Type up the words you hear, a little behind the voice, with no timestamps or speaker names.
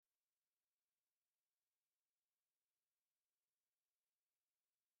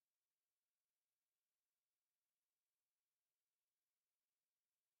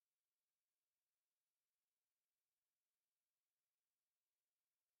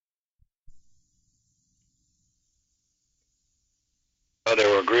know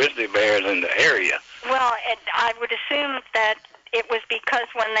there were grizzly bears in the area. Well, I would assume that it was because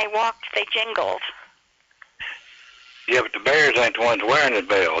when they walked, they jingled. Yeah, but the bears ain't the ones wearing the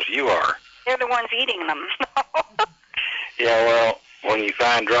bells. You are. They're the ones eating them. Yeah, well, when you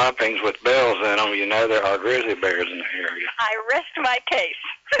find droppings with bells in them, you know there are grizzly bears in the area. I rest my case.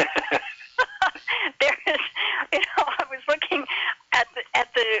 There is, I was looking at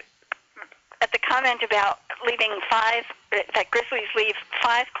the comment about leaving that grizzlies leave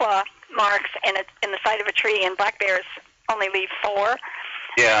 5 claw marks in the side of a tree, and black bears only leave 4.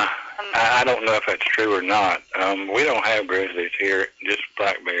 Yeah, I don't know if that's true or not. We don't have grizzlies here, just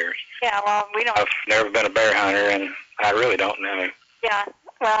black bears. Yeah, well, we don't. I've never been a bear hunter, and I really don't know. Yeah,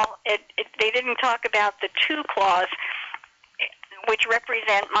 well, they didn't talk about the 2 claws, which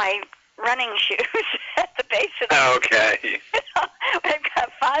represent my running shoes at the base of the Okay. I've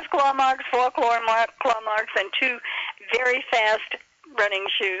got 5 claw marks, 4 claw marks, and 2 very fast running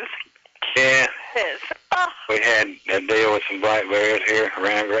shoes. Yeah. Oh. We had a deal with some black bears here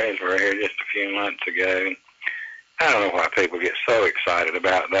around Greensboro here just a few months ago. I don't know why people get so excited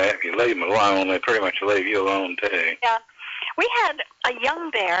about that. If you leave them alone, they pretty much leave you alone, too. Yeah. We had a young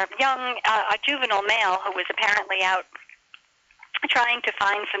bear, a juvenile male who was apparently out trying to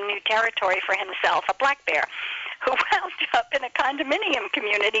find some new territory for himself, a black bear, who wound up in a condominium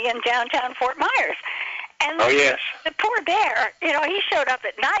community in downtown Fort Myers. And oh, yes. The poor bear, he showed up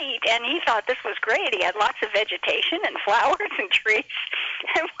at night, and he thought this was great. He had lots of vegetation and flowers and trees.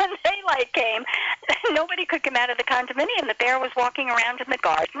 And when daylight came, nobody could come out of the condominium. The bear was walking around in the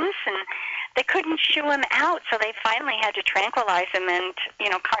gardens, and they couldn't shoo him out, so they finally had to tranquilize him and,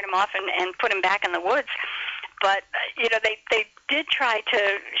 cart him off and put him back in the woods. But, they did try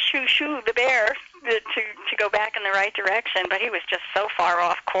to shoo the bear to go back in the right direction, but he was just so far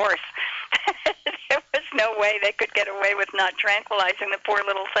off course. There was no way they could get away with not tranquilizing the poor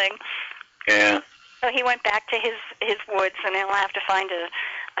little thing. Yeah. So he went back to his woods, and he'll have to find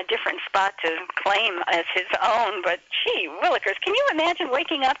a different spot to claim as his own. But, gee willikers, can you imagine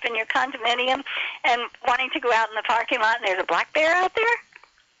waking up in your condominium and wanting to go out in the parking lot and there's a black bear out there?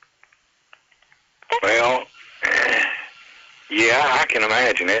 Well, yeah, I can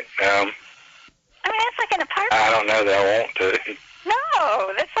imagine it. That's like an apartment. I don't know that I want to.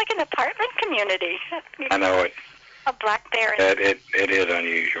 No, that's like an apartment community. I know it. A black bear. It is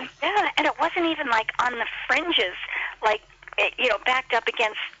unusual. Yeah, and it wasn't even like on the fringes, like, backed up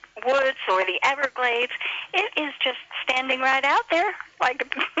against woods or the Everglades. It is just standing right out there, like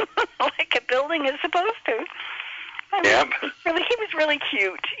a building is supposed to. Yep. Really, he was really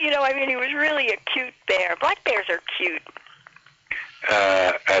cute. He was really a cute bear. Black bears are cute.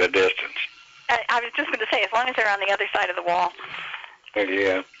 At a distance. I was just going to say, as long as they're on the other side of the wall.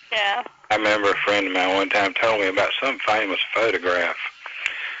 Yeah. Yeah. I remember a friend of mine one time told me about some famous photograph,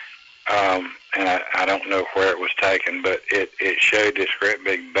 and I don't know where it was taken, but it showed this great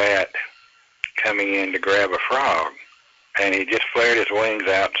big bat coming in to grab a frog, and he just flared his wings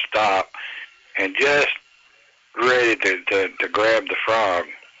out to stop, and just ready to grab the frog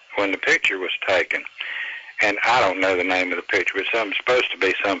when the picture was taken. And I don't know the name of the picture, but it's supposed to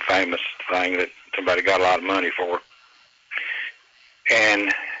be some famous thing that somebody got a lot of money for.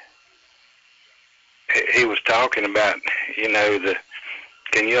 And he was talking about,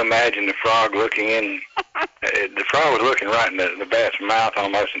 can you imagine the frog looking in, the frog was looking right in the bat's mouth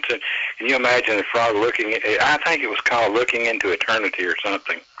almost, and said, can you imagine the frog looking, I think it was called Looking into Eternity or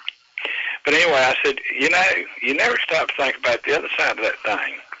something. But anyway, I said, you never stop to think about the other side of that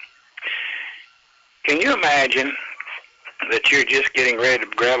thing. Can you imagine that you're just getting ready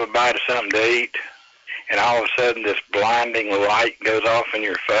to grab a bite of something to eat, and all of a sudden this blinding light goes off in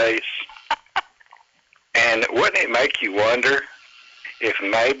your face? And wouldn't it make you wonder if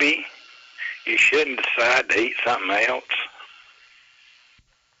maybe you shouldn't decide to eat something else?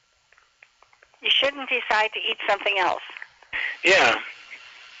 You shouldn't decide to eat something else. Yeah.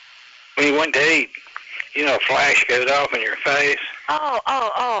 When you went to eat, a flash goes off in your face.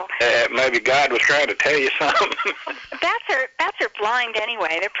 Oh. Maybe God was trying to tell you something. Bats are blind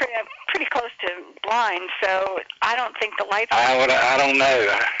anyway. They're pretty close to blind, so I don't think the lights... I don't know.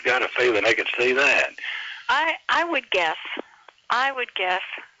 I got a feeling they could see that. I would guess.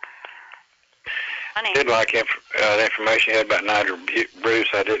 Funny. I did like the information you had about Nigel Bruce.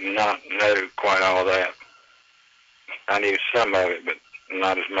 I did not know quite all that. I knew some of it, but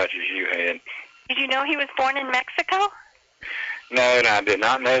not as much as you had. Did you know he was born in Mexico? No, and I did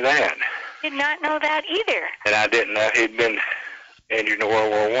not know that. Did not know that either. And I didn't know he'd been injured in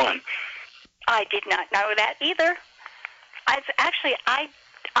World War I. I did not know that either.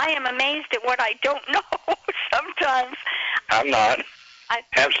 I am amazed at what I don't know sometimes. I'm not.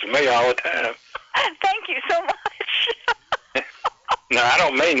 Happens to me all the time. Thank you so much. No, I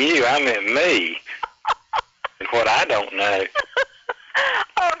don't mean you. I meant me. It's what I don't know.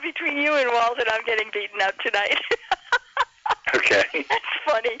 Oh, between you and Walden, I'm getting beaten up tonight. Okay. That's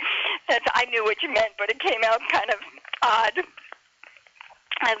funny. I knew what you meant, but it came out kind of odd.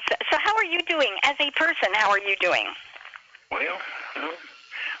 So how are you doing? As a person, how are you doing? Well,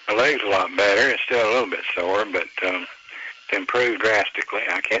 my leg's a lot better. It's still a little bit sore, but it's improved drastically.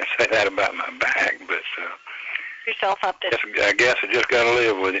 I can't say that about my back, but yourself up to. I guess I just got to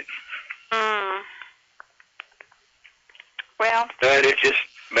live with it. Well. But it's just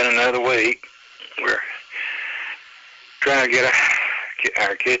been another week. We're trying to get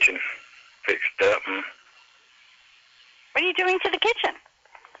our kitchen fixed up. And what are you doing to the kitchen?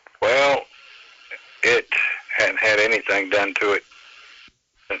 Well, it hadn't had anything done to it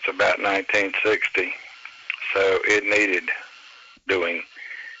since about 1960, so it needed doing,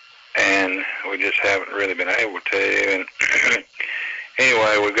 and we just haven't really been able to. And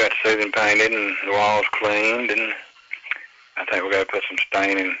anyway, we've got the ceiling painted and the walls cleaned, and I think we've got to put some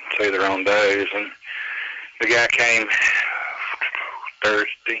stain and sealer on those. And the guy came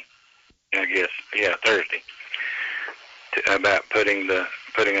Thursday, I guess. Yeah, Thursday, about putting a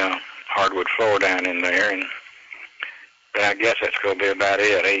hardwood floor down in there, and I guess that's going to be about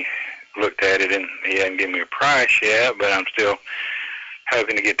it. He looked at it, and he hasn't given me a price yet, but I'm still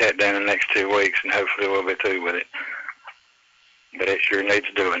hoping to get that done in the next 2 weeks, and hopefully we'll be through with it. But it sure needs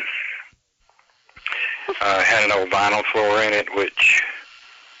doing. Had an old vinyl floor in it, which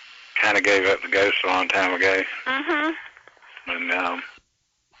kind of gave up the ghost a long time ago. And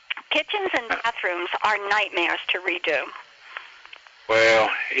kitchens and bathrooms are nightmares to redo. Well,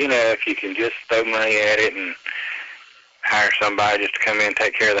 if you can just throw money at it and hire somebody just to come in and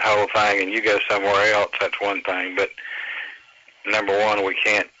take care of the whole thing, and you go somewhere else, that's one thing. But number one, we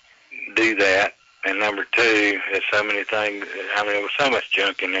can't do that. And number two, there's so many things. I mean, there was so much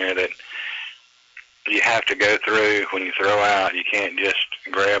junk in there that you have to go through when you throw out. You can't just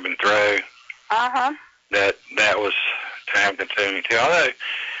grab and throw. That was time consuming too. Although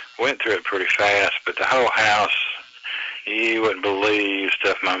went through it pretty fast, but the whole house, you wouldn't believe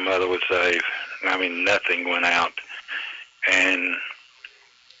stuff my mother would save. I mean, nothing went out. And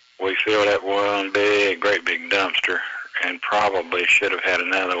we filled up one great big dumpster, and probably should have had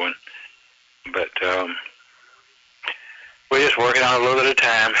another one. But we're just working on it a little bit at a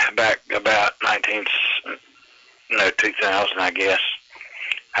time. Back about 2000, I guess,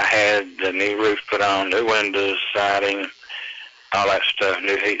 I had the new roof put on, new windows, siding, all that stuff,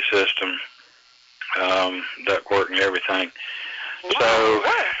 new heat system, ductwork and everything. So,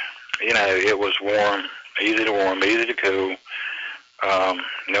 it was warm, easy to warm, easy to cool,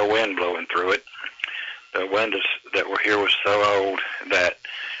 no wind blowing through it. The windows that were here was so old that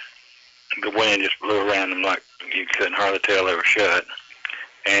the wind just blew around them like you couldn't hardly tell they were shut.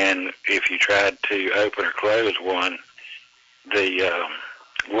 And if you tried to open or close one, the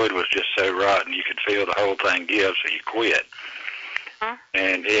wood was just so rotten you could feel the whole thing give, so you quit.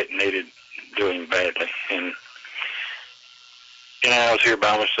 And it needed doing badly. And I was here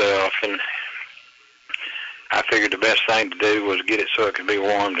by myself, and I figured the best thing to do was get it so it could be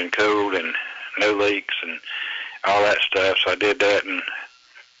warmed and cooled and no leaks and all that stuff. So I did that and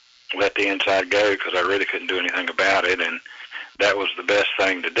let the inside go because I really couldn't do anything about it, and that was the best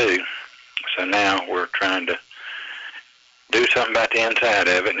thing to do. So now we're trying to do something about the inside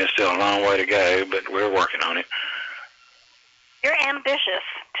of it, and it's still a long way to go, but we're working on it. You're ambitious,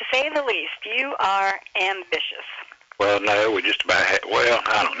 to say the least. You are ambitious. Well, no, we just about had, well,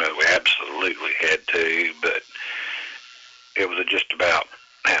 I don't know, we absolutely had to, but it was just about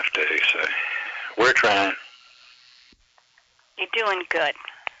have to, so we're trying. You're doing good.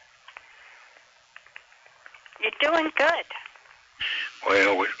 You're doing good.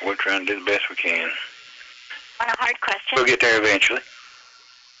 Well, we're trying to do the best we can. Want a hard question? We'll get there eventually.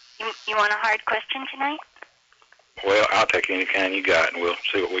 You want a hard question tonight? Well, I'll take any kind you got, and we'll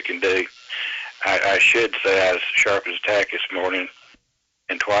see what we can do. I should say I was sharp as a tack this morning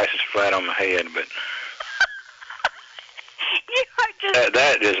and twice as flat on my head, but you are just...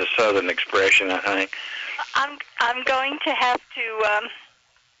 that is a Southern expression, I think. I'm going to have to...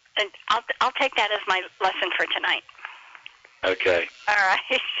 and I'll take that as my lesson for tonight. Okay. All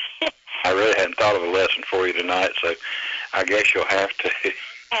right. I really hadn't thought of a lesson for you tonight, so I guess you'll have to.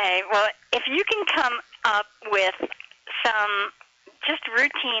 Okay. Well, if you can come up with some just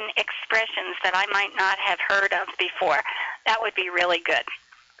routine expressions that I might not have heard of before, that would be really good.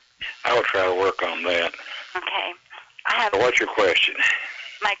 I will try to work on that. Okay. I have. So what's your question?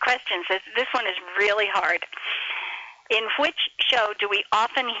 My question says, this one is really hard. In which show do we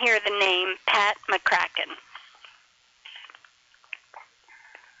often hear the name Pat McCracken?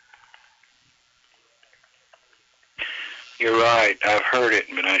 You're right. I've heard it,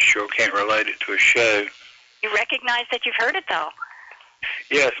 but I sure can't relate it to a show. You recognize that you've heard it, though?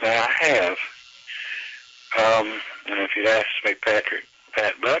 Yes, now I have. And if you'd asked me Pat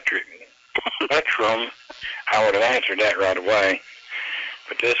Buttram, I would have answered that right away.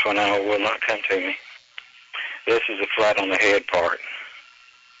 But this one will not come to me. This is the flat on the head part.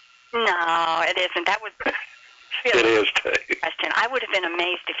 No, it isn't. That was really it is, too. Question. I would have been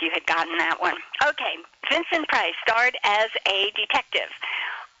amazed if you had gotten that one. Okay, Vincent Price starred as a detective.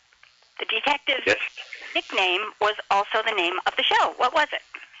 The detective's nickname was also the name of the show. What was it?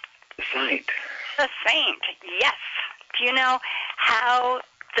 The Saint. The Saint, yes. Do you know how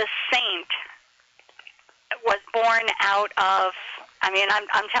the Saint was born out of,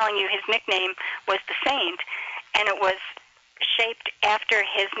 I'm telling you, his nickname was the Saint, and it was shaped after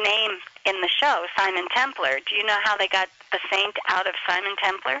his name in the show, Simon Templar. Do you know how they got the Saint out of Simon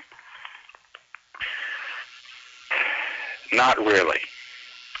Templar? Not really.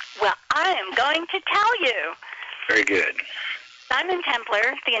 Well, I am going to tell you. Very good. Simon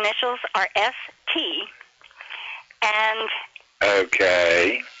Templar, the initials are ST, and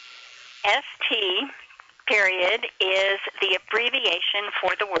okay. ST, period, is the abbreviation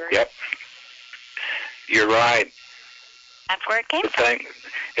for the word. Yep. You're right. That's where it came from.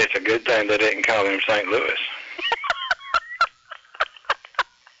 It's a good thing they didn't call him St. Louis.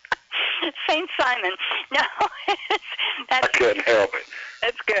 St. Simon. No, I couldn't help it.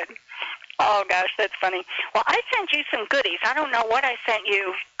 That's good. Oh, gosh, that's funny. Well, I sent you some goodies. I don't know what I sent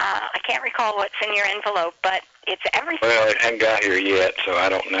you. I can't recall what's in your envelope, but it's everything. Well, it hasn't got here yet, so I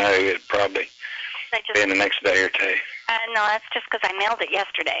don't know. It'll probably be in the next day or two. No, that's just because I mailed it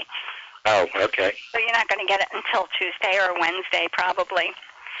yesterday. Oh, okay. So you're not going to get it until Tuesday or Wednesday, probably.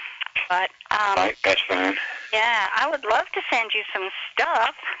 But right, that's fine. Yeah, I would love to send you some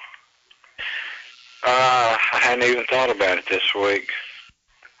stuff. I hadn't even thought about it this week.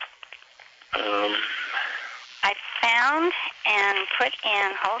 I found and put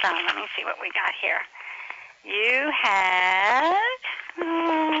in, hold on, let me see what we got here. You had,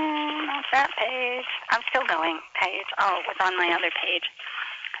 not that page. I'm still going, page. Oh, it was on my other page.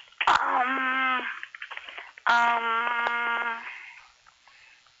 You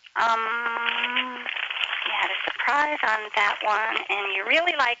had a surprise on that one, and you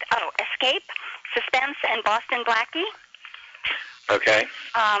really liked, Escape, Suspense, and Boston Blackie. Okay.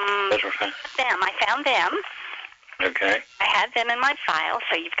 Those were fun. I found them. Okay. I had them in my file,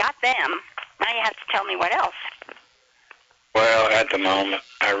 so you've got them. Now you have to tell me what else. Well, at the moment,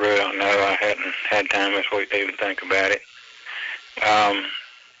 I really don't know. I hadn't had time this week to even think about it.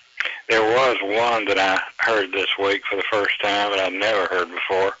 There was one that I heard this week for the first time that I'd never heard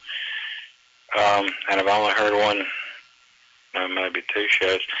before. And I've only heard one, maybe two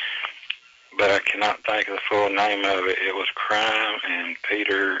shows, but I cannot think of the full name of it. It was Crime and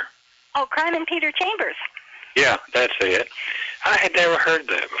Peter... Oh, Crime and Peter Chambers. Yeah, that's it. I had never heard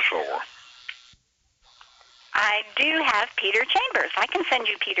that before. I do have Peter Chambers. I can send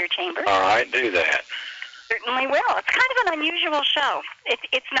you Peter Chambers. All right, do that. Certainly will. It's kind of an unusual show.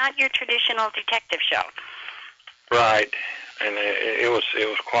 It's not your traditional detective show. Right, and it was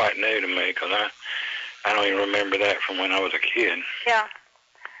quite new to me because I don't even remember that from when I was a kid. Yeah.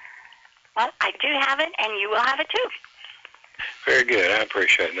 Well, I do have it, and you will have it too. Very good. I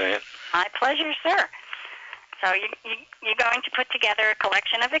appreciate that. My pleasure, sir. So you're going to put together a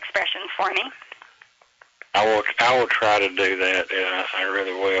collection of expressions for me. I will try to do that. Yeah, I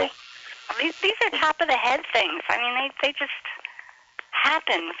really will. These are top of the head things. I mean, they just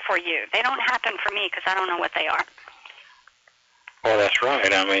happen for you. They don't happen for me because I don't know what they are. Well, that's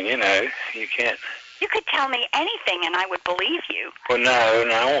right. I mean, you can't. You could tell me anything and I would believe you. Well, no,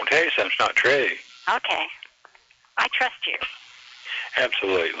 I won't tell you something's not true. Okay. I trust you.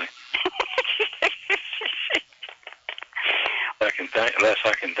 Absolutely. Unless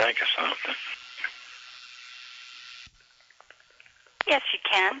I can think of something. Yes, you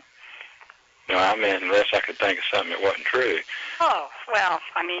can. No, I meant unless I could think of something that wasn't true. Oh, well,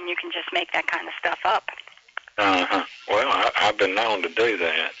 I mean, you can just make that kind of stuff up. Uh-huh. Well, I've been known to do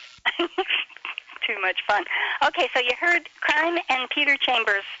that. Too much fun. Okay, so you heard Crime and Peter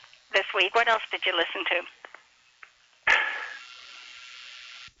Chambers this week. What else did you listen to?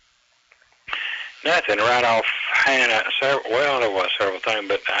 Nothing. Right off hand. Well, there was several things,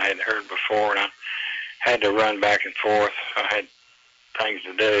 but I hadn't heard before, and I had to run back and forth. I had things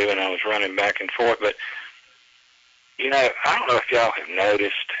to do, and I was running back and forth. But, I don't know if y'all have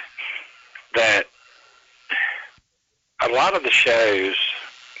noticed that a lot of the shows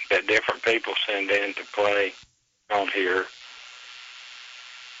that different people send in to play on here,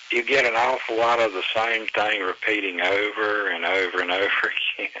 you get an awful lot of the same thing repeating over and over and over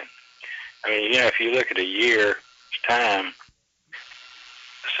again. I mean, if you look at a year's time,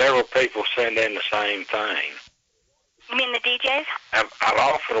 several people send in the same thing. You mean the DJs? I've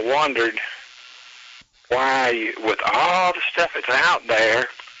often wondered why, with all the stuff that's out there,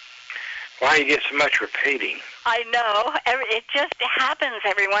 why you get so much repeating. I know. It just happens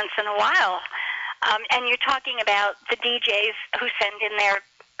every once in a while. And you're talking about the DJs who send in their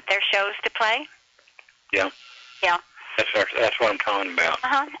shows to play? Yeah. Yeah. That's what I'm talking about.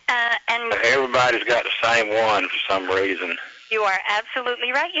 Uh-huh. And everybody's got the same one for some reason. You are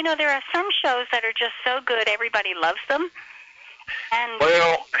absolutely right. There are some shows that are just so good, everybody loves them. And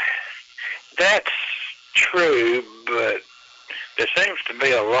well, that's true, but there seems to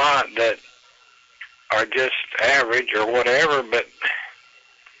be a lot that are just average or whatever, but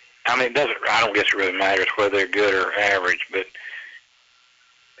I mean, I don't guess it really matters whether they're good or average, but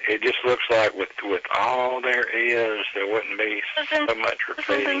it just looks like with all there is, there wouldn't be so much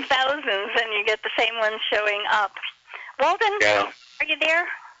repeating. Thousands, and you get the same ones showing up. Walden, yeah. Are you there?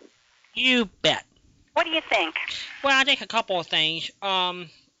 You bet. What do you think? Well, I think a couple of things. I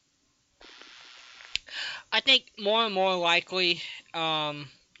think more and more likely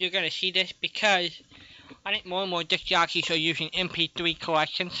you're going to see this because I think more and more disc jockeys are using MP3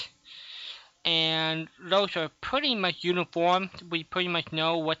 collections. And those are pretty much uniform. We pretty much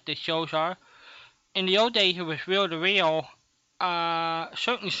know what the shows are. In the old days, it was reel-to-reel.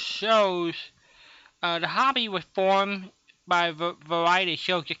 Certain shows, the hobby was formed by a variety of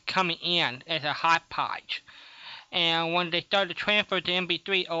shows just coming in as a hodgepodge. And when they started to transfer to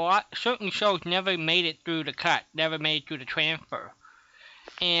MP3, certain shows never made it through the cut, never made it through the transfer.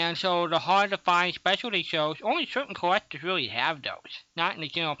 And so the hard to find specialty shows, only certain collectors really have those, not in the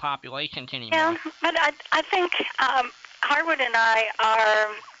general populations anymore. Yeah, but I think Harwood and I are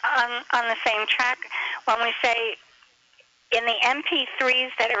on the same track when we say in the MP3s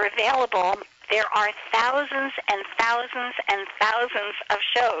that are available, there are thousands and thousands and thousands of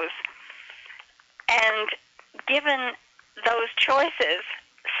shows. And given those choices,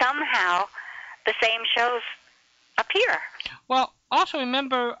 somehow the same shows appear. Well, also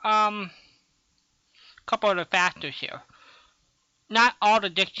remember a couple of the factors here. Not all the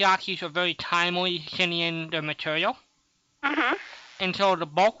disc jockeys are very timely sending in their material. Mm-hmm. And so the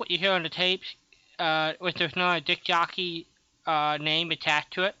bulk what you hear on the tapes, if there's not a disc jockey name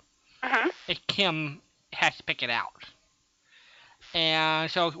attached to it, mm-hmm. Kim has to pick it out. And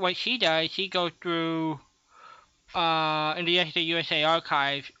so what she does, she goes through in the USA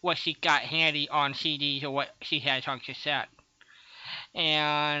archives what she got handy on CDs or what she has on cassette.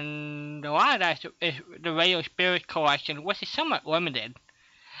 And a lot of that is the Radio Spirit collection, which is somewhat limited.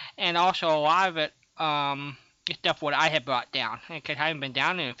 And also a lot of it is stuff what I have brought down. Because I haven't been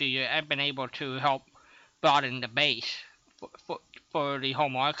down in a few years, I've been able to help broaden the base for the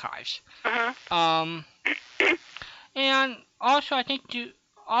home archives. Mm-hmm. And also I think to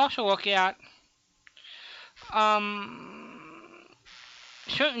also look at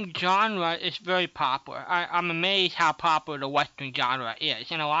certain genre is very popular. I'm amazed how popular the Western genre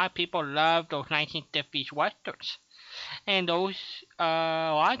is. And a lot of people love those 1950s Westerns. And those, a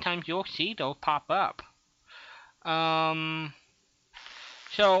lot of times you'll see those pop up.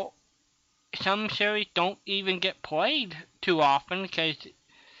 So, some series don't even get played too often because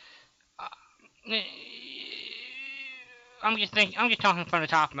I'm just talking from the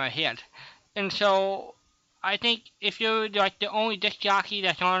top of my head. And so, I think if you're like the only disc jockey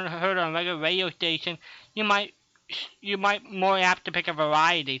that's heard on a regular radio station, you might more apt to pick a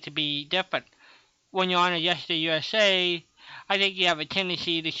variety to be different. When you're on a Yesterday USA, I think you have a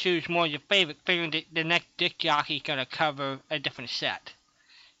tendency to choose more your favorite, figuring that the next disc jockey is gonna cover a different set.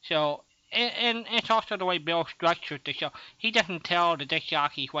 So, and it's also the way Bill structured the show. He doesn't tell the disc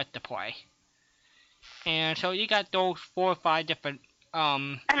jockeys what to play. And so you got those 4 or 5 different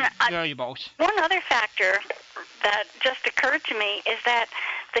variables. One other factor that just occurred to me is that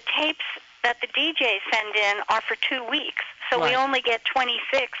the tapes that the DJs send in are for 2 weeks, so right. We only get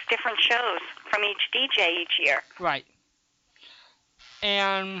 26 different shows from each DJ each year. Right.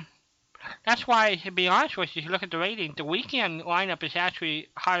 And that's why, to be honest with you, if you look at the ratings, the weekend lineup is actually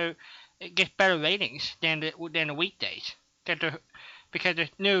higher. It gets better ratings than the weekdays, because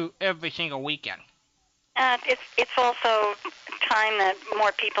it's new every single weekend. It's also time that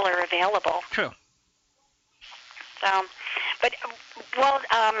more people are available. True. So, but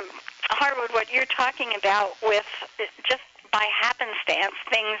Harwood, what you're talking about with just by happenstance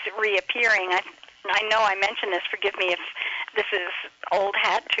things reappearing, I know I mentioned this, forgive me if this is old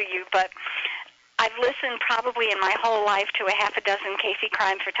hat to you, but I've listened probably in my whole life to a half a dozen Casey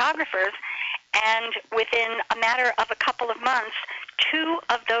crime photographers, and within a matter of a couple of months, 2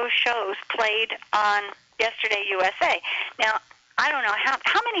 of those shows played on Yesterday USA. Now, I don't know,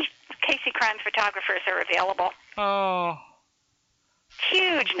 how many Casey crime photographers are available? Oh.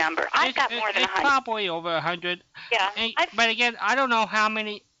 Huge number. I've got more than 100. It's probably over 100. Yeah. But again, I don't know how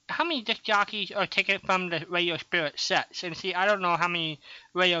many disc jockeys are taken from the Radio Spirit sets. And see, I don't know how many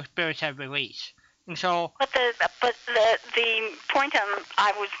Radio Spirits have released. And so. But the point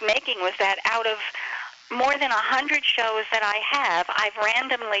I was making was that out of more than 100 shows that I have, I've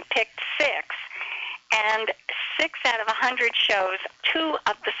randomly picked 6. And 6 out of 100 shows, 2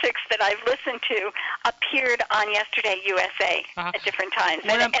 of the 6 that I've listened to appeared on Yesterday USA at different times.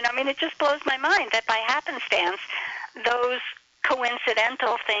 And I mean, it just blows my mind that by happenstance, those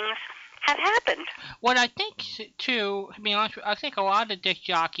coincidental things have happened. What I think, too, to be honest, I think a lot of the disc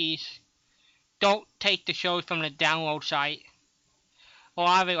jockeys don't take the shows from the download site. A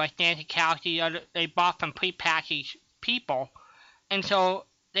lot of it, like Nancy Kelsey, they bought from prepackaged people, and so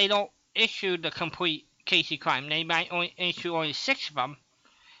they don't issue the complete Casey crime. They might only issue 6 of them,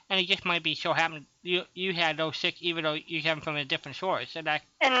 and it just might be so happen you had those 6, even though you have them from a different source. And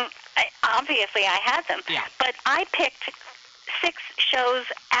obviously I had them. Yeah. But I picked 6 shows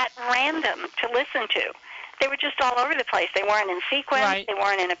at random to listen to. They were just all over the place. They weren't in sequence. Right. They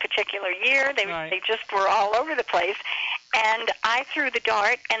weren't in a particular year. They just were all over the place. And I threw the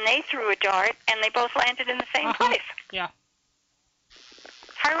dart, and they threw a dart, and they both landed in the same place. Yeah.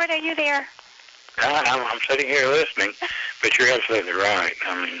 Harwood, are you there? I'm sitting here listening, but you're absolutely right.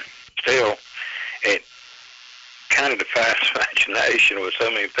 I mean, still, it kind of defies imagination with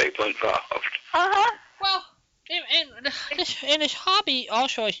so many people involved. Well, and this hobby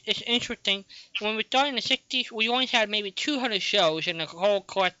also is interesting. When we started in the 60s, we only had maybe 200 shows in the whole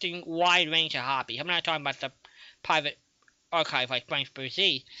collecting wide range of hobby. I'm not talking about the private archive like Frank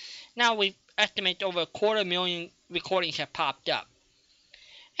Z. Now we estimate over 250,000 recordings have popped up.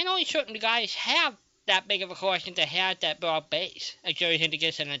 And only certain guys have that big of a collection that has that broad base, like Jerry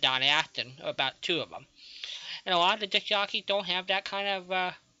Hindigus and Don Aston, or about 2 of them. And a lot of the disc jockeys don't have that kind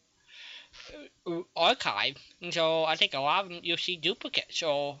of archive, and so I think a lot of them you'll see duplicates.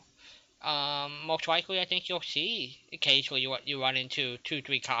 So most likely, I think you'll see occasionally you run into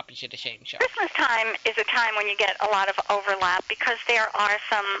 2-3 copies of the same show. Christmas time is a time when you get a lot of overlap because there are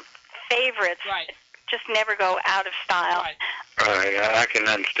some favorites that just never go out of style. Right. I can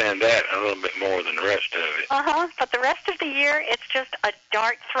understand that a little bit more than the rest of it. But the rest of the year, it's just a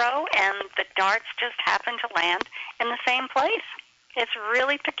dart throw, and the darts just happen to land in the same place. It's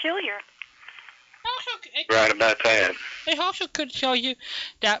really peculiar. Right about that. It also could show you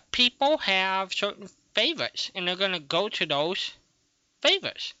that people have certain favorites, and they're going to go to those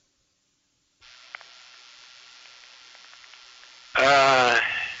favorites.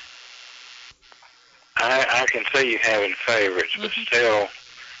 I can see you having favorites, but still,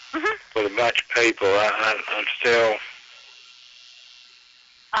 with a bunch of people, I'm still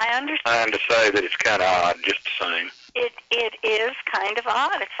trying to say that it's kind of odd, just the same. It is kind of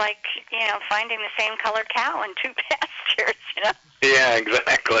odd. It's like, finding the same colored cow in 2 pastures, Yeah,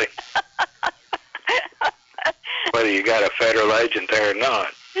 exactly. Whether you got a federal agent there or not.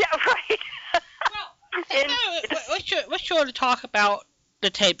 Yeah, right. Well, let's sort of talk about the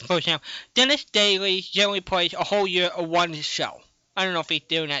tape, for example. Dennis Daly generally plays a whole year of one show. I don't know if he's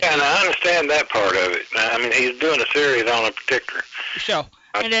doing that. Yeah, and I understand that part of it. I mean, he's doing a series on a particular show.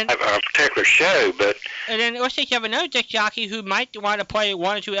 And then, a particular show, but... And then let's say you have another disc jockey who might want to play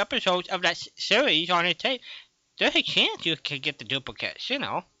 1 or 2 episodes of that series on his tape. There's a chance you could get the duplicates,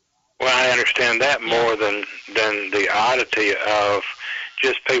 Well, I understand that more than the oddity of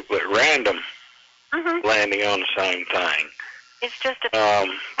just people at random landing on the same thing. It's just a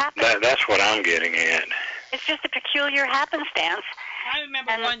that's what I'm getting at. It's just a peculiar happenstance. I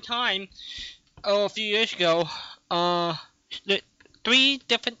remember one time, a few years ago, the 3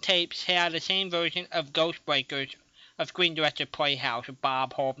 different tapes had the same version of Ghost Breakers of Screen Director Playhouse with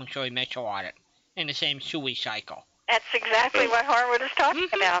Bob Hope and Shirley Mitchell on it in the same Suey cycle. That's exactly what Harwood is talking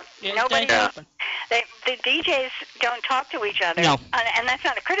about. Yeah, Nobody. The DJs don't talk to each other. No. And that's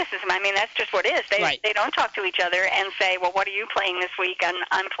not a criticism. I mean, that's just what it is. They don't talk to each other and say, well, what are you playing this week? And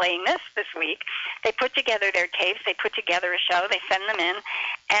I'm playing this week. They put together their tapes. They put together a show. They send them in.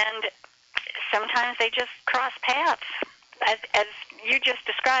 And sometimes they just cross paths. As you just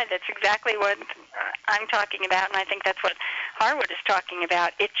described, that's exactly what I'm talking about, and I think that's what Harwood is talking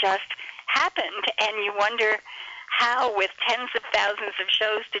about. It just happened, and you wonder how, with tens of thousands of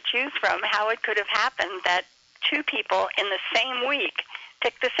shows to choose from, how it could have happened that two people in the same week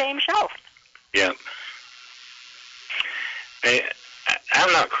picked the same show. Yep. Hey,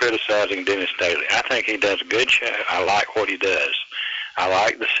 I'm not criticizing Dennis Daly. I think he does a good show. I like what he does. I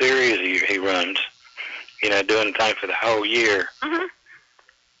like the series he runs, doing the thing for the whole year. Mm-hmm.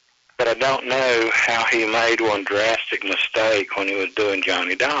 But I don't know how he made one drastic mistake when he was doing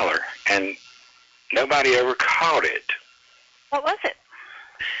Johnny Dollar, and nobody ever caught it. What was it?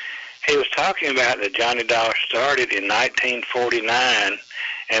 He was talking about that Johnny Dollar started in 1949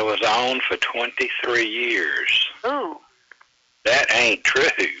 and was on for 23 years. Ooh. That ain't true.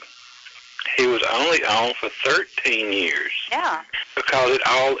 He was only on for 13 years. Yeah. Because it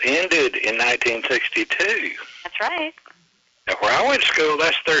all ended in 1962. That's right. Now, where I went to school,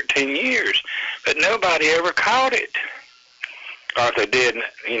 that's 13 years. But nobody ever caught it. Or if they did,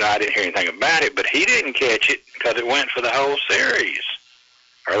 I didn't hear anything about it, but he didn't catch it because it went for the whole series.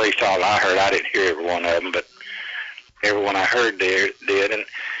 Or at least all I heard. I didn't hear every one of them, but everyone I heard did. And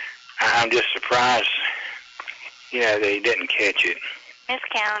I'm just surprised, that he didn't catch it.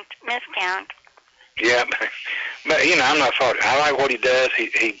 Miscount. Yeah, but I'm not faulting. I like what he does.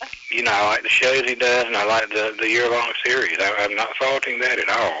 He I like the shows he does, and I like the year-long series. I'm not faulting that at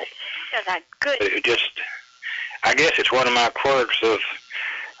all. Does that good? But it just, I guess it's one of my quirks of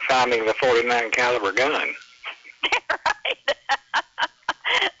finding the .49 caliber gun.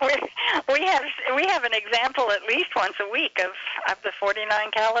 Right. we have an example at least once a week of the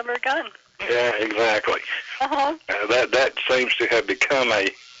 .49 caliber gun. Yeah, exactly. Uh-huh. That seems to have become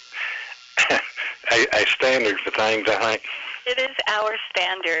a standard for things, I think. It is our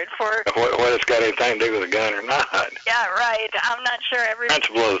standard for whether it's got anything to do with a gun or not. Yeah, right. I'm not sure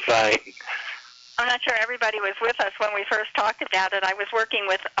principle of the thing. I'm not sure everybody was with us when we first talked about it. I was working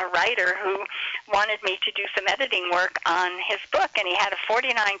with a writer who wanted me to do some editing work on his book, and he had a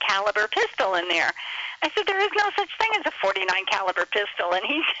 .49 caliber pistol in there. I said, there is no such thing as a .49 caliber pistol. And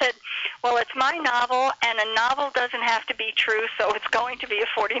he said, well, it's my novel, and a novel doesn't have to be true, so it's going to be a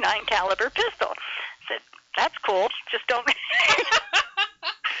 .49 caliber pistol. I said, that's cool. Just don't...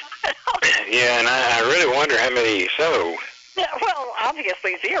 Yeah, and I really wonder how many he sold. Yeah, well,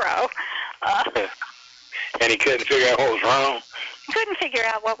 obviously zero. And he couldn't figure out what was wrong? Couldn't figure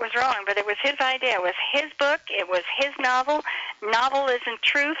out what was wrong, but it was his idea. It was his book. It was his novel. Novel isn't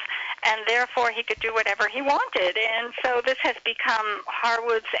truth, and therefore he could do whatever he wanted. And so this has become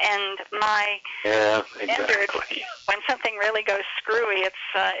Harwood's and my standard. When something really goes screwy, it's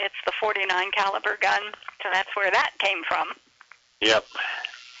the .49 caliber gun. So that's where that came from. Yep.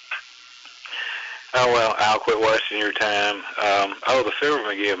 Oh, well, I'll quit wasting your time. The Fibber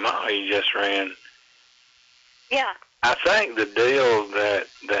McGee of Molly you just ran. Yeah. I think the deal that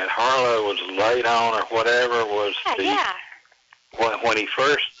Harlow was late on or whatever was when he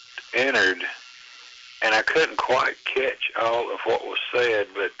first entered, and I couldn't quite catch all of what was said,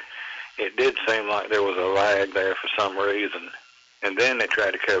 but it did seem like there was a lag there for some reason, and then they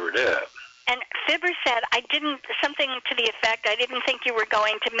tried to cover it up. And Fibber said, something to the effect, I didn't think you were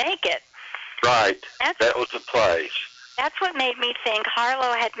going to make it. Right. That was the place. That's what made me think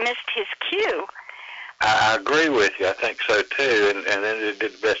Harlow had missed his cue. I agree with you. I think so, too. And then it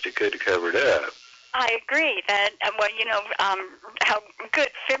did the best it could to cover it up. I agree that, how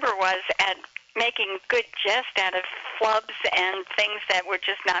good Fibber was at making good jest out of flubs and things that were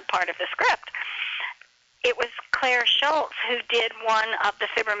just not part of the script. It was Claire Schultz who did one of the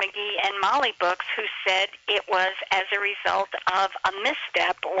Fibber McGee and Molly books who said it was as a result of a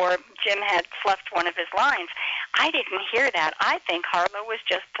misstep or Jim had fluffed one of his lines. I didn't hear that. I think Harlow was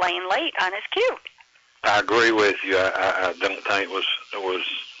just plain late on his cue. I agree with you. I don't think it was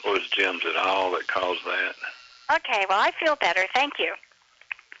Jim's at all that caused that. Okay, well, I feel better. Thank you.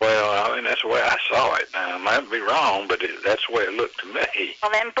 Well, I mean, that's the way I saw it. I might be wrong, but that's the way it looked to me.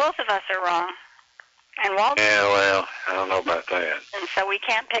 Well, then both of us are wrong. And Walter. Yeah, well, I don't know about that. And so we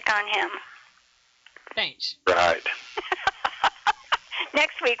can't pick on him. Thanks. Right.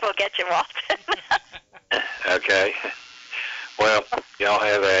 Next week we'll get you, Walter. Okay. Well, y'all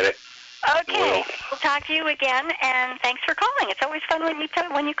have at it. Okay. We'll talk to you again, and thanks for calling. It's always fun when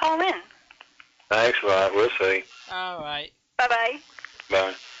you call in. Thanks a lot. We'll see. All right. Bye-bye.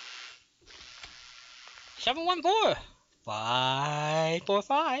 Bye.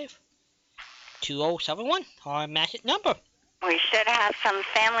 714-545-2071, our magic number. We should have some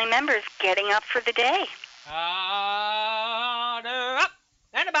family members getting up for the day. They're up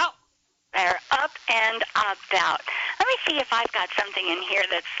and about. They're up and about. Let me see if I've got something in here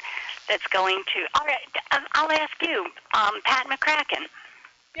that's going to... All right, I'll ask you, Pat McCracken.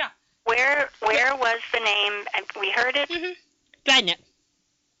 Yeah. Where was the name? We heard it. Mm-hmm. Dragnet.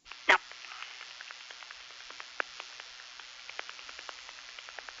 No.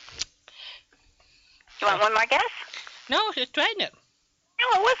 You want one more guess? No, it's Dragnet. No,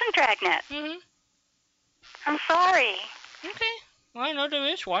 it wasn't Dragnet. Mm-hmm. I'm sorry. Okay. Well, I know there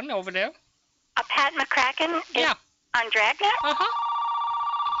is one over there. A Pat McCracken Yeah. on Dragnet? Uh-huh.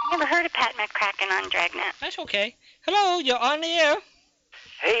 I never heard of Pat McCracken on Dragnet. That's okay. Hello, you're on the air.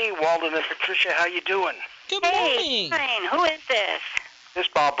 Hey, Walden and Patricia, how you doing? Good Hey, morning. fine. Who is this? This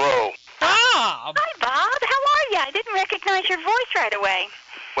is Bob Rowe. Bob. Hi, Bob. How are you? I didn't recognize your voice right away.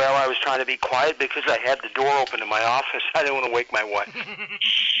 Well, I was trying to be quiet because I had the door open in my office. I didn't want to wake my wife.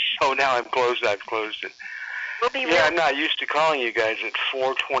 Oh, now I've closed it. We'll be Yeah, I'm not used to calling you guys at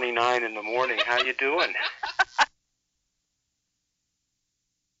 4:29 in the morning. How you doing?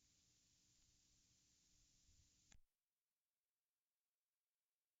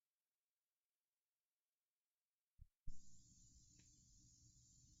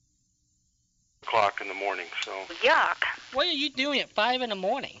 O'clock in the morning. So. Yuck. What are you doing at 5 in the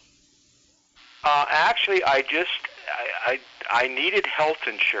morning? Actually, I needed health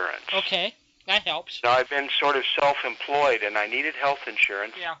insurance. Okay, that helps. Now, I've been sort of self-employed, and I needed health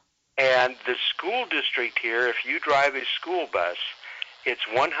insurance. Yeah. And the school district here, if you drive a school bus, it's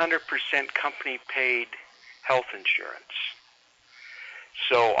 100% company-paid health insurance.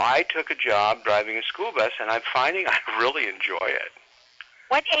 So I took a job driving a school bus, and I'm finding I really enjoy it.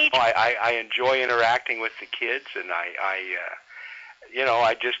 What age? I enjoy interacting with the kids, and I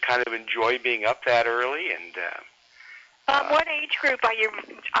just kind of enjoy being up that early. And what age group are you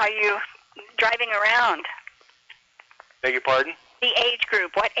driving around? beg your pardon? The age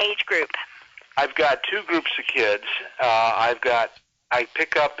group. What age group? I've got two groups of kids. I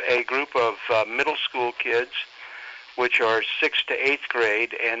pick up a group of middle school kids, which are 6th to 8th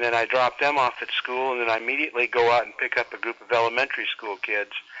grade, and then I drop them off at school, and then I immediately go out and pick up a group of elementary school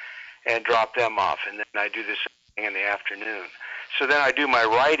kids and drop them off, and then I do this thing in the afternoon. So then I do my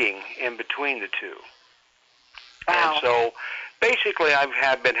writing in between the two. Wow. And so basically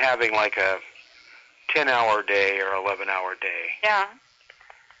I've been having like a 10-hour day or 11-hour day. Yeah.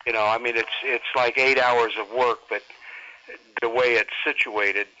 I mean, it's like 8 hours of work, but the way it's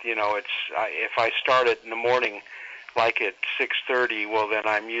situated, if I start it in the morning like at 6:30, well, then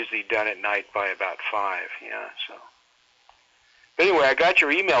I'm usually done at night by about 5, so. But anyway, I got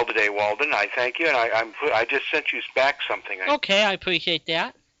your email today, Walden. I thank you, and I just sent you back something. Okay, I appreciate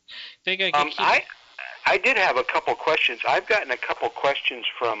that. Figure I did have a couple questions. I've gotten a couple questions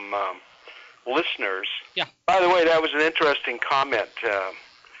from listeners. Yeah. By the way, that was an interesting comment.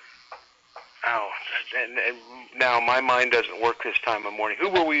 And now my mind doesn't work this time of morning. Who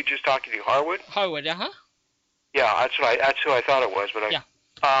were we just talking to? Harwood? Harwood, uh-huh. Yeah, that's who I thought it was, but Yeah.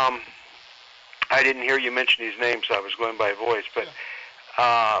 I didn't hear you mention his name, so I was going by voice. But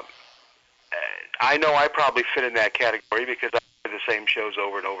I know I probably fit in that category because I play the same shows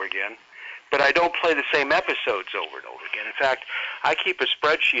over and over again. But I don't play the same episodes over and over again. In fact, I keep a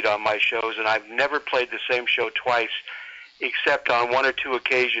spreadsheet on my shows, and I've never played the same show twice, except on one or two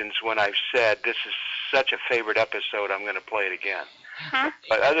occasions when I've said, this is such a favorite episode, I'm going to play it again. Huh?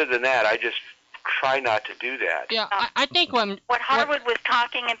 But other than that, I just try not to do that. Yeah, I think what Harwood was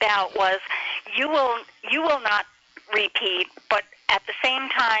talking about was you will not repeat, but at the same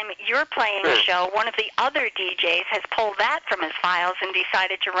time you're playing a show, one of the other DJs has pulled that from his files and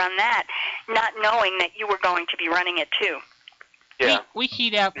decided to run that, not knowing that you were going to be running it too. Yeah. We see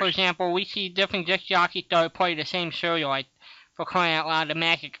that, for example, we see different disc jockeys that play the same serial, like, for crying out loud, the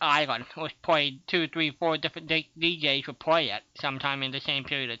Magic Island was played 2, 3, 4 different DJs would play it sometime in the same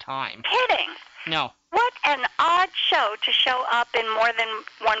period of time. Kidding. No. What an odd show to show up in more than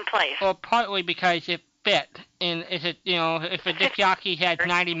one place. Well, partly because it fit, and if a disc jockey had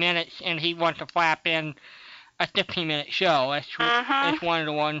 90 minutes and he wants to flap in a 15-minute show, that's one of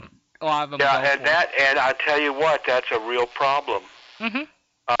the ones a lot of them go for. And I tell you what, that's a real problem. Mm-hmm.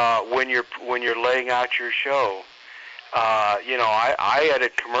 When you're laying out your show, I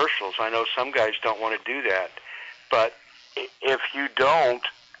edit commercials. I know some guys don't want to do that, but if you don't,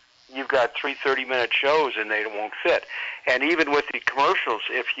 you've got 3 30-minute shows and they won't fit. And even with the commercials,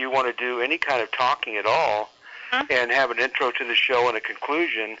 if you want to do any kind of talking at all and have an intro to the show and a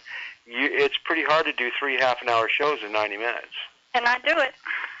conclusion, it's pretty hard to do 3 half-an-hour shows in 90 minutes. Cannot do it.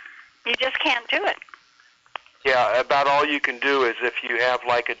 You just can't do it. Yeah, about all you can do is if you have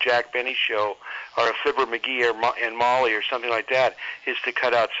like a Jack Benny show or a Fibber McGee and Molly or something like that, is to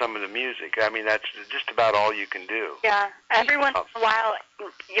cut out some of the music. I mean, that's just about all you can do. Yeah. Every once in a while,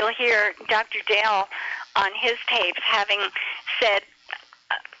 you'll hear Dr. Dale on his tapes having said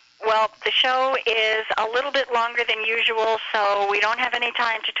Well, the show is a little bit longer than usual, so we don't have any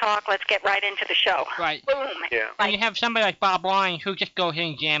time to talk. Let's get right into the show. Right. Boom. Yeah. And you have somebody like Bob Lyons who just goes in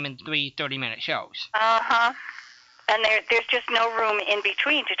and jam in 3 30-minute shows. Uh-huh. And there's just no room in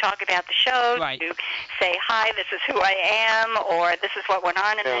between to talk about the show, Right. to say, hi, this is who I am, or this is what went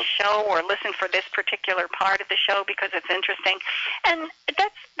on in this show, or listen for this particular part of the show because it's interesting. And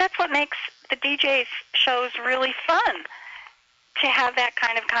that's what makes the DJ's shows really fun, to have that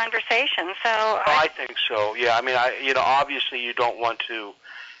kind of conversation. So I think so. Yeah, I mean, obviously you don't want to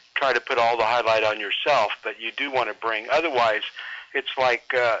try to put all the highlight on yourself, but you do want to bring. Otherwise, it's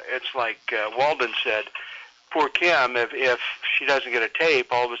like Walden said. Poor Kim, if she doesn't get a tape,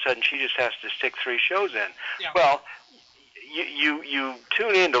 all of a sudden she just has to stick 3 shows in. Yeah. Well, you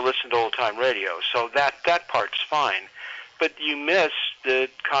tune in to listen to old time radio, so that part's fine, but you miss the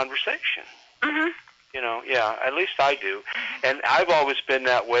conversation. Mm-hmm. Yeah, at least I do. And I've always been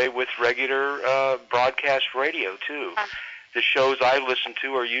that way with regular broadcast radio, too. The shows I listen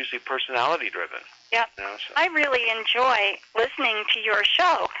to are usually personality-driven. Yep. So. I really enjoy listening to your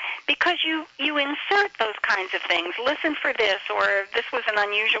show because you insert those kinds of things. Listen for this, or this was an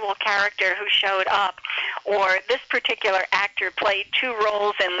unusual character who showed up, or this particular actor played 2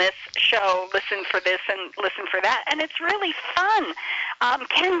 roles in this show. Listen for this and listen for that. And it's really fun.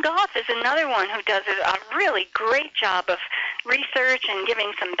 Ken Goff is another one who does a really great job of research and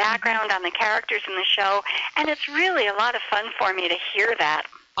giving some background on the characters in the show. And it's really a lot of fun for me to hear that.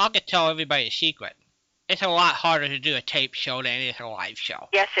 I'll just tell everybody a secret. It's a lot harder to do a tape show than it is a live show.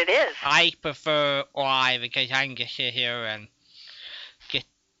 Yes, it is. I prefer live because I can just sit here and just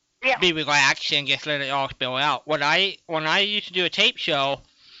be relaxed and just let it all spill out. When I used to do a tape show,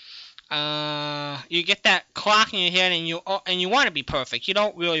 you get that clock in your head and you want to be perfect. You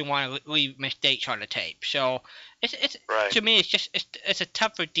don't really want to leave mistakes on the tape. So it's right. To me it's a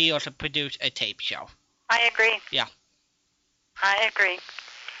tougher deal to produce a tape show. I agree. Yeah. I agree.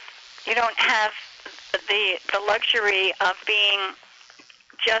 You don't have the luxury of being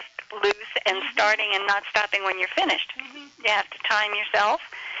just loose and starting and not stopping when you're finished. You have to time yourself,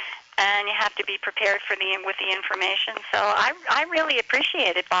 and you have to be prepared with the information. So I really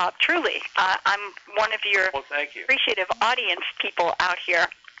appreciate it, Bob. Truly, I'm one of your thank you. appreciative audience people out here.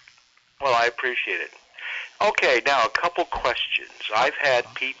 Well, I appreciate it. Okay, now a couple questions. I've had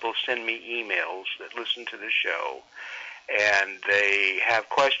people send me emails that listen to the show, and they have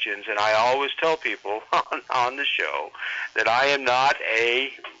questions, and I always tell people on the show that I am not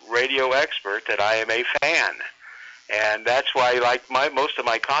a radio expert, that I am a fan. And that's why, most of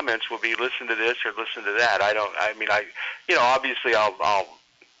my comments will be listen to this or listen to that. Obviously I'll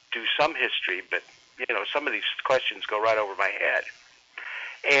do some history, but, some of these questions go right over my head.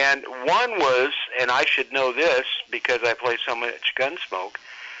 And one was, and I should know this because I play so much Gunsmoke,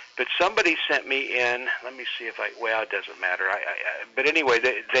 but somebody sent me in, let me see if it doesn't matter. But anyway,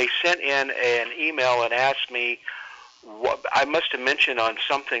 they sent in an email and asked me, I must have mentioned on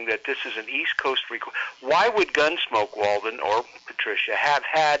something that this is an East Coast record. Why would Gunsmoke, Walden, or Patricia, have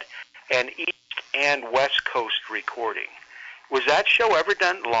had an East and West Coast recording? Was that show ever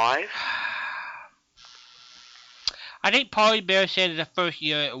done live? I think Paulie Bear said the first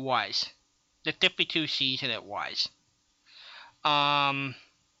year it was. The 52 season it was. And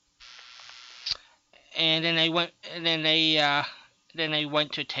then they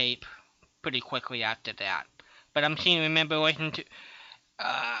went to tape pretty quickly after that. But I'm remember listening to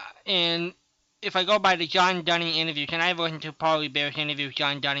and if I go by the John Dunning interviews, and I haven't listened to Paulie Bear's interview with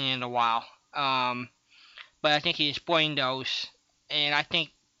John Dunning in a while. But I think he explained those, and I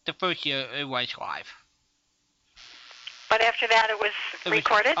think the first year it was live. But after that, it was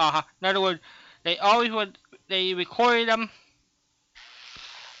recorded? In other words, they recorded them.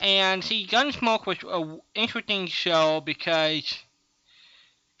 And see, Gunsmoke was an interesting show because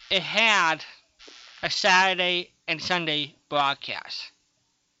it had a Saturday and Sunday broadcast.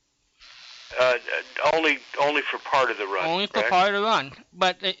 Only for part of the run. Only for part of the run.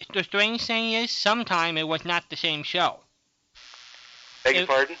 But the strange thing is, sometime it was not the same show. Beg your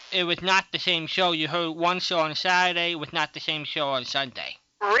pardon? It was not the same show. You heard one show on Saturday, it was not the same show on Sunday.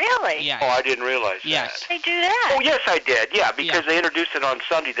 Really? Yes. Oh, I didn't realize yes. that. They do that? Oh, yes, I did. Yeah, because they introduced it on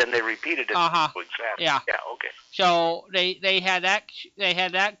Sunday, then they repeated it on Saturday. Yeah. Yeah, okay. So they had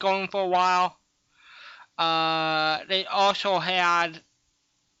that going for a while. They also had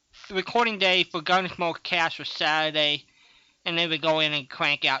recording day for Gunsmoke cast was Saturday, and they would go in and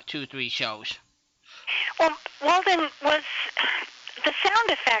crank out 2 or 3 shows. Well, Walden, the sound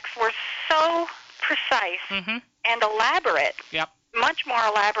effects were so precise and elaborate. Yep. Much more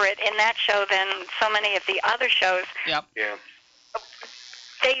elaborate in that show than so many of the other shows. Yep. Yeah.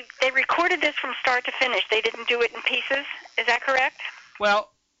 they recorded this from start to finish. They didn't do it in pieces. Is that correct?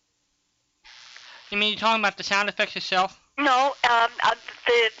 Well, you mean you're talking about the sound effects itself? No,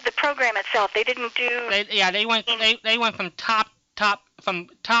 the program itself. They didn't do. They went from top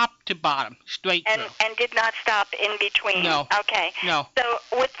to bottom, straight through. And did not stop in between. No. Okay. No. So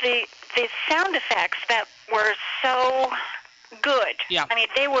with the sound effects that were so good. Yeah. I mean,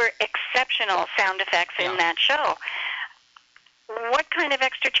 they were exceptional sound effects in that show. What kind of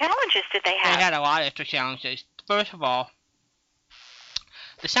extra challenges did they have? They had a lot of extra challenges. First of all,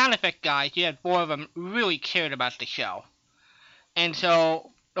 the sound effect guys, you had 4 of them, really cared about the show. And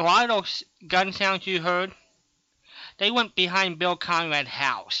so, a lot of those gun sounds you heard, they went behind Bill Conrad's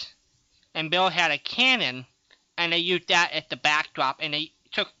house. And Bill had a cannon, and they used that as the backdrop, and they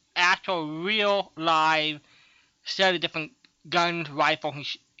took actual real live set of different guns, rifles, and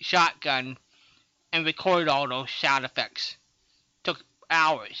shotgun, and recorded all those sound effects. Took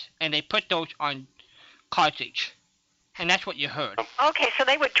hours, and they put those on cartridge. And that's what you heard. Okay, so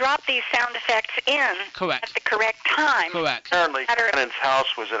they would drop these sound effects in Correct. at the correct time. Correct. Apparently, Cannon's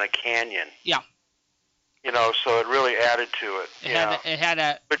house was in a canyon. Yeah. You know, so it really added to it. It had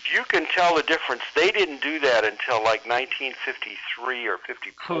a. But you can tell the difference. They didn't do that until like 1953 or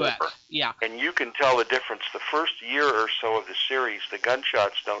 54. Correct. Yeah. And you can tell the difference. The first year or so of the series, the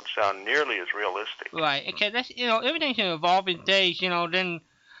gunshots don't sound nearly as realistic. Right. Okay. That's everything's in evolving days.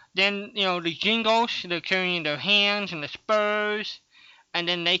 Then the jingles, they're carrying their hands and the spurs, and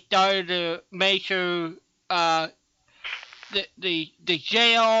then they started to measure the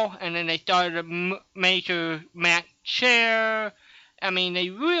jail, and then they started to measure Matt's chair. I mean, they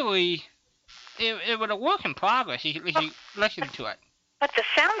really it was a work in progress. You listen to it. But the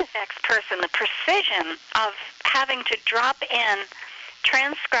sound effects person, the precision of having to drop in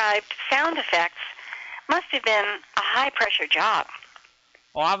transcribed sound effects must have been a high-pressure job.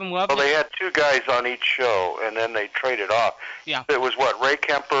 Well, I've been loving Well, they had 2 guys on each show, and then they traded off. Yeah. It was what, Ray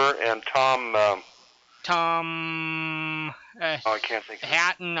Kemper and Tom... I can't think of it.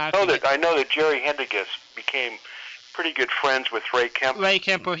 Hatton. I know that Jerry Hendigas became pretty good friends with Ray Kemper. Ray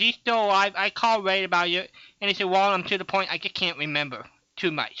Kemper, he's still alive. I called Ray about it, and he said, "Well, I'm to the point I just can't remember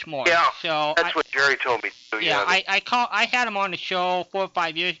too much more." Yeah, so that's what Jerry told me too. Yeah, I had him on the show 4 or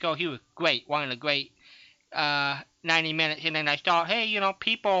 5 years ago. He was great, one of the great 90 minutes, and then I thought, hey,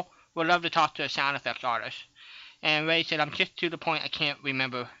 people would love to talk to a sound effects artist. And Ray said, I'm just to the point I can't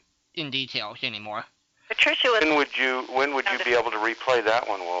remember in details anymore. Patricia was... When would you be able to replay that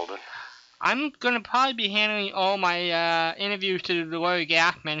one, Walden? I'm going to probably be handling all my interviews to Larry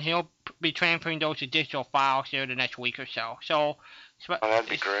Gaffman. He'll be transferring those to digital files here the next week or so. So that'd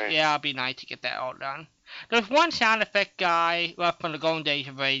be great. Yeah, it'd be nice to get that all done. There's one sound effect guy left from the golden days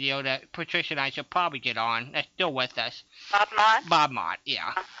of radio that Patricia and I should probably get on. That's still with us. Bob Mott? Bob Mott,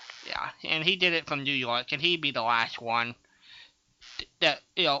 yeah. Yeah, and he did it from New York, and he'd be the last one that,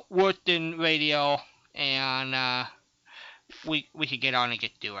 worked in radio, and we could get on and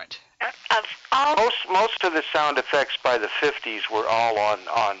get to it. Most of the sound effects by the 50s were all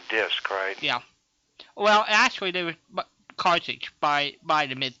on disc, right? Yeah. Well, actually, they were cartridge by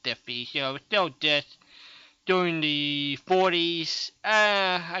the mid-50s. Still disc during the 40s,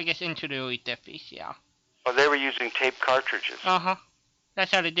 I guess into the early 50s, yeah. Well, they were using tape cartridges. Uh-huh.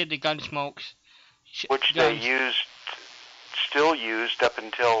 That's how they did the Gunsmokes. Which they still used up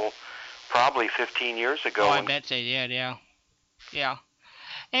until probably 15 years ago. Oh, I bet they did, yeah. Yeah.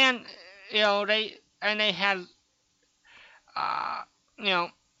 And, they had,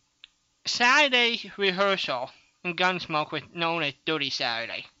 Saturday rehearsal in Gunsmoke was known as Dirty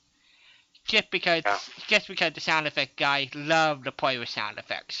Saturday. Just because the sound effect guys loved to play with sound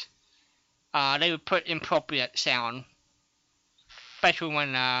effects. They would put appropriate sound, especially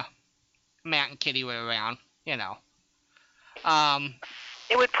when Matt and Kitty were around, They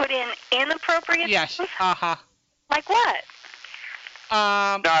would put in inappropriate Yes, things? uh-huh. Like what?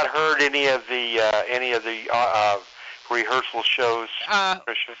 Not heard any of the rehearsal shows.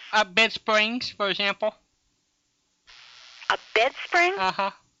 Bed springs, for example. A bed spring?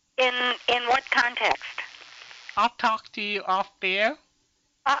 Uh-huh. In what context? I'll talk to you off there.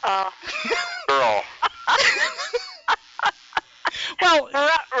 Uh-oh. Girl. Well,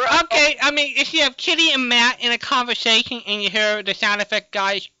 okay, I mean, if you have Kitty and Matt in a conversation and you hear the sound effect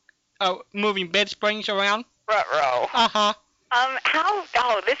guys moving bed springs around. Ruh-roh. Uh-huh.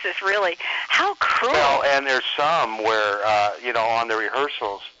 This is really, how cruel. Well, and there's some where, on the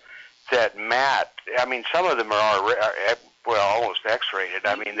rehearsals that Matt, I mean, some of them are almost X-rated.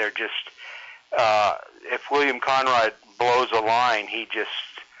 I mean, they're just, if William Conrad blows a line, he just,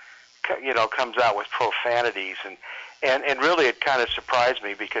 comes out with profanities. And really, it kind of surprised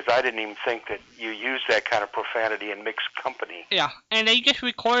me because I didn't even think that you use that kind of profanity in mixed company. Yeah, and they just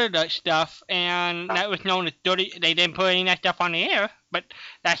recorded that stuff, and that was known as dirty. They didn't put any of that stuff on the air, but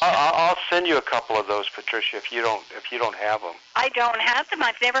that's. I'll send you a couple of those, Patricia, if you don't have them. I don't have them.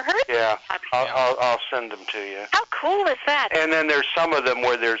 I've never heard. Yeah, I'll send them to you. How cool is that? And then there's some of them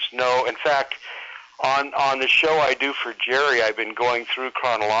where there's no. In fact, on the show I do for Jerry, I've been going through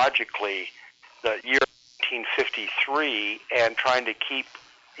chronologically the year 1953 and trying to keep,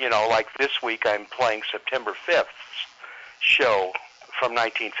 like this week I'm playing September 5th's show from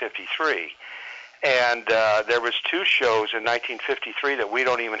 1953. And there was 2 shows in 1953 that we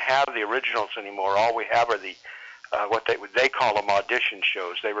don't even have the originals anymore. All we have are the what they call them audition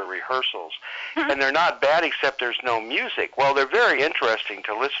shows. They were rehearsals. And they're not bad except there's no music. Well, they're very interesting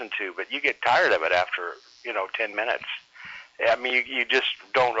to listen to, but you get tired of it after, 10 minutes. I mean, you just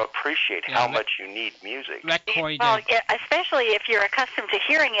don't appreciate how much you need music. Well, especially if you're accustomed to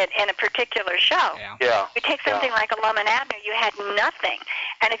hearing it in a particular show. Yeah. You take something like a Lum and Abner, you had nothing,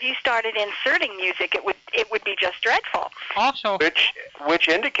 and if you started inserting music, it would be just dreadful. Also, which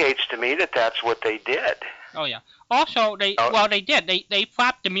indicates to me that that's what they did. Oh yeah. Also, they did. They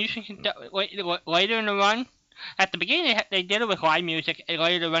flapped the music later in the run. At the beginning, they did it with live music, and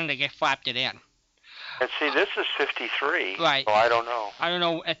later in the run, they just flapped it in. And see, this is 53. Right. So I don't know. I don't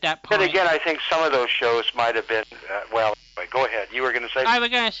know at that point. But again, I think some of those shows might have been, well, go ahead. You were going to say? I was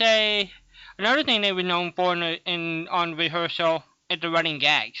going to say, another thing they were known for on rehearsal is the running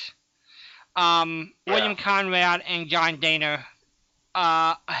gags. William Conrad and John Dehner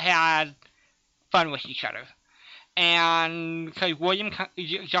had fun with each other. And because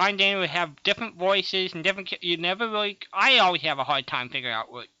John Dehner would have different voices and different, I always have a hard time figuring out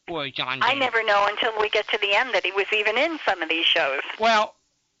where John Dehner. I never know until we get to the end that he was even in some of these shows. Well,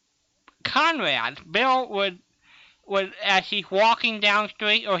 Bill would as he's walking down the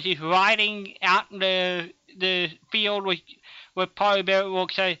street or he's riding out in the field with Polly Bear will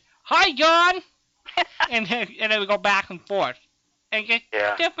say, "Hi, John," and they would go back and forth. And just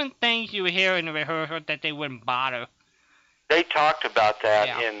different things you would hear in the rehearsal that they wouldn't bother. They talked about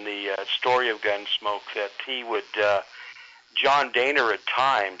that in the story of Gunsmoke, that he would, John Dehner at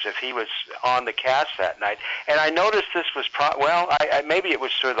times, if he was on the cast that night, and I noticed this was, maybe it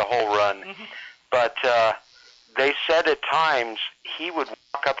was through the whole run, but they said at times he would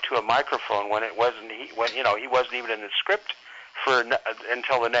walk up to a microphone when he wasn't even in the script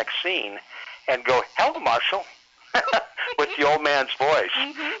until the next scene, and go, "Hello, Marshall." With the old man's voice,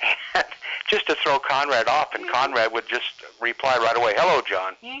 just to throw Conrad off, and Conrad would just reply right away, "Hello,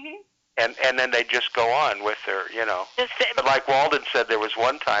 John," and then they just go on with their, But like Walden said, there was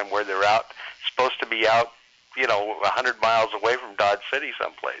one time where they're supposed to be out, 100 miles away from Dodge City,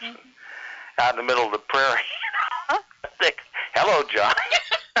 someplace, out in the middle of the prairie. Think, "Hello, John."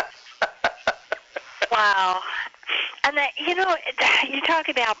 Wow, and that you talk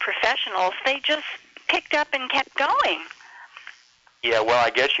about professionals; they just picked up and kept going. Yeah, well, I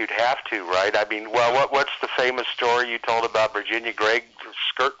guess you'd have to, right? I mean, well, what's the famous story you told about Virginia Gregg's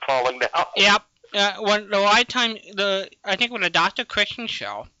skirt falling down? Yep. When the lifetime, I think it was a Dr. Christian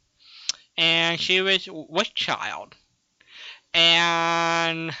show, and she was with child,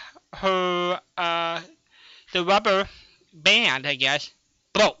 and her the rubber band, I guess,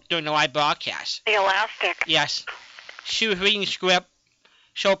 broke during the live broadcast. The elastic. Yes. She was reading the script.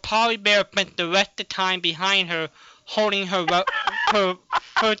 So Polly Bear spent the rest of the time behind her, holding her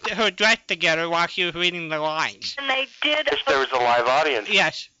dress together while she was reading the lines. And they did. Yes, there was a live audience.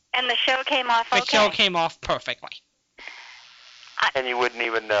 Yes. And the show came off okay. The show came off perfectly. And you wouldn't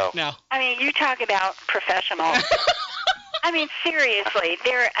even know. No. I mean, you talk about professional. I mean, seriously,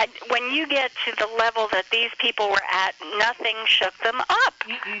 when you get to the level that these people were at, nothing shook them up.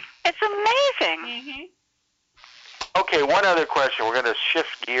 It's amazing. Okay, one other question. We're going to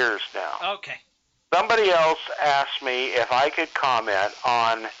shift gears now. Okay. Somebody else asked me if I could comment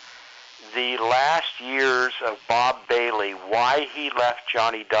on the last years of Bob Bailey, why he left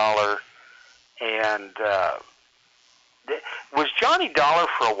Johnny Dollar, and was Johnny Dollar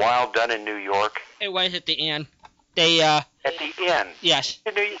for a while done in New York? It was at the end. They at the end. Yes.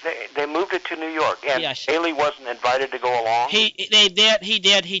 They moved it to New York, and yes. Bailey wasn't invited to go along. He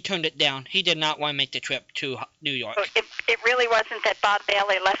did. He turned it down. He did not want to make the trip to New York. So it really wasn't that Bob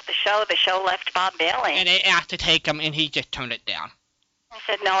Bailey left the show. The show left Bob Bailey. And they asked to take him, and he just turned it down. I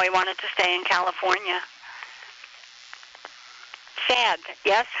said no. He wanted to stay in California. Sad.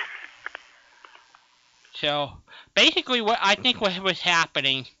 Yes. So basically, what was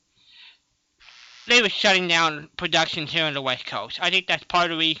happening. They were shutting down productions here on the West Coast. I think that's part of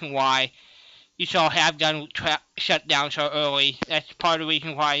the reason why you saw Have Gun shut down so early. That's part of the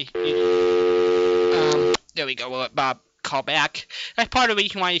reason why. There we go. We'll let Bob call back. That's part of the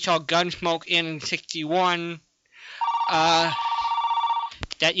reason why you saw Gunsmoke in '61. Is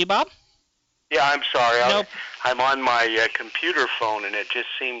that you, Bob? Yeah, I'm sorry. Nope. I'm on my computer phone, and it just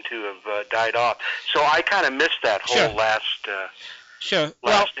seemed to have died off. So I kind of missed that whole Sure.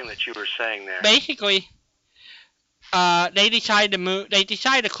 last thing that you were saying there. Basically, they decided to move. They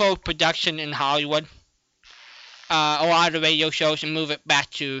decided to close production in Hollywood, a lot of the radio shows, and move it back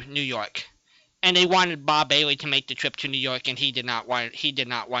to New York. And they wanted Bob Bailey to make the trip to New York, and he did not want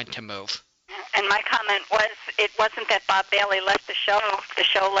to move. And my comment was, it wasn't that Bob Bailey left the show. The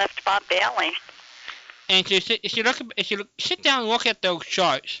show left Bob Bailey. And if you sit down and look at those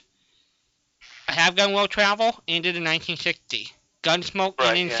charts, Have Gun Will Travel ended in 1960. Gunsmoke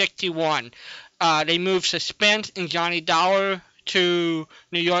ended in '61. They moved Suspense and Johnny Dollar to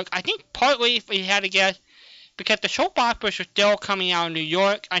New York. I think partly, if we had to guess, because the soap operas were still coming out of New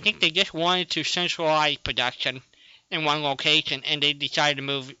York, I think they just wanted to centralize production in one location, and they decided to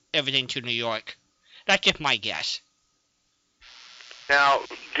move everything to New York. That's just my guess. Now,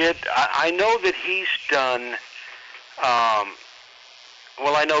 I know that he's done?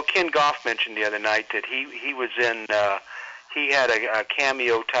 Well, I know Ken Goff mentioned the other night that he was in. He had a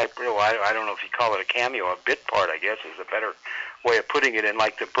cameo type. I don't know if you call it a cameo, a bit part, I guess is a better way of putting it. In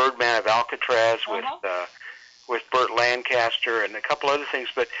like the Birdman of Alcatraz with Burt Lancaster and a couple other things.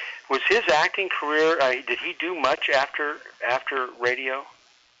 But was his acting career? Did he do much after radio?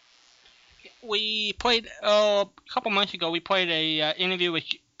 We played a couple months ago. We played a interview with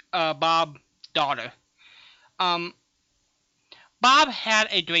Bob's daughter. Bob had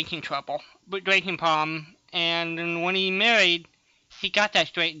a drinking problem, and when he married, he got that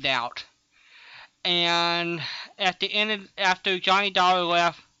straightened out. And at the end, after Johnny Dollar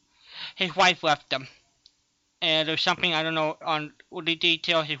left, his wife left him. And there's something, I don't know on the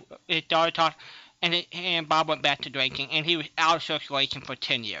details, his daughter talked, and Bob went back to drinking, and he was out of circulation for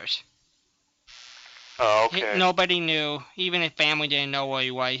 10 years. Oh, okay. Nobody knew, even his family didn't know where he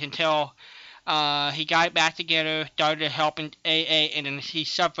was until he got back together, started helping AA, and then he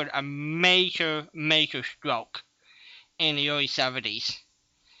suffered a major stroke in the early 70s.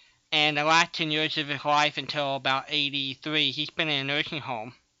 And the last 10 years of his life until about 83, he's been in a nursing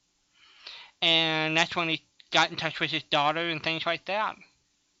home. And that's when he got in touch with his daughter and things like that.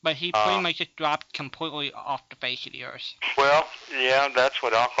 But he pretty much just dropped completely off the face of the earth. Well, yeah, that's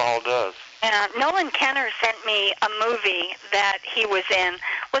what alcohol does. Nolan Kenner sent me a movie that he was in.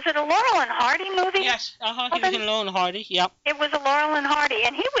 Was it a Laurel and Hardy movie? Yes, he was in Laurel and Hardy, yep. It was a Laurel and Hardy,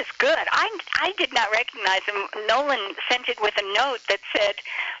 and he was good. I did not recognize him. Nolan sent it with a note that said,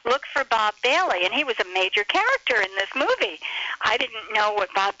 look for Bob Bailey, and he was a major character in this movie. I didn't know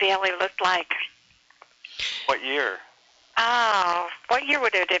what Bob Bailey looked like. What year? Oh, what year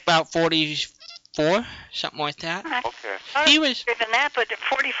would it have been? About 44, something like that. Okay. He was better than that, but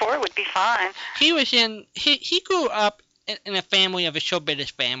 44 would be fine. He was in. He grew up in a family of a show business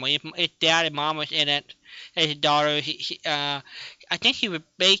family. His dad and mom was in it. And his daughter. I think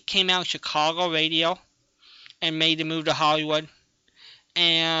he came out of Chicago radio, and made the move to Hollywood.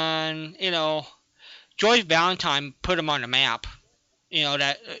 And George Valentine put him on the map.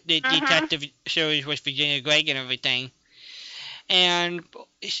 That the detective series with Virginia Gregg and everything. And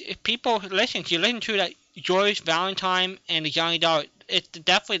if people listen to that George Valentine and the Johnny Dollar, it's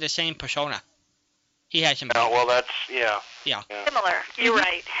definitely the same persona. He has him. Oh, well, that's, yeah. Similar. You're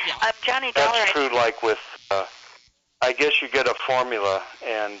right. Yeah. Johnny Dollar. That's true, like with, I guess you get a formula,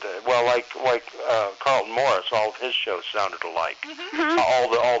 and, like Carlton Morris, all of his shows sounded alike.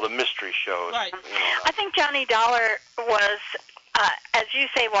 All the mystery shows. Right. I think Johnny Dollar was, as you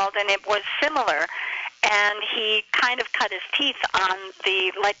say, Walden, it was similar. And he kind of cut his teeth on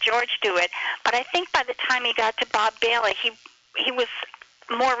the let George do it. But I think by the time he got to Bob Bailey, he was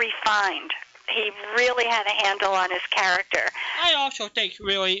more refined. He really had a handle on his character. I also think,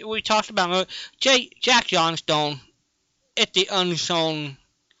 really, we talked about Jack Johnstone, it's the unsung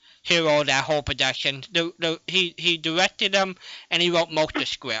hero of that whole production. He directed them, and he wrote most of the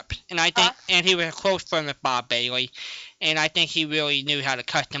script. And I think, and he was a close friend with Bob Bailey. And I think he really knew how to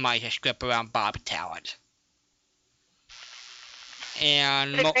customize a script around Bob's talent.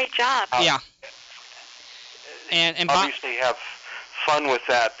 And did a great job. Yeah. And obviously have fun with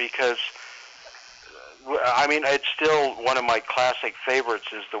that because, I mean, it's still one of my classic favorites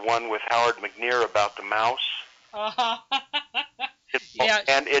is the one with Howard McNear about the mouse. Yeah.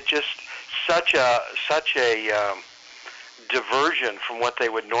 And it just such a diversion from what they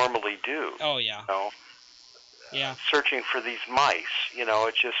would normally do. Oh yeah. searching for these mice. You know,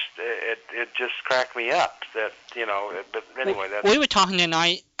 it just cracked me up. That but anyway, we were talking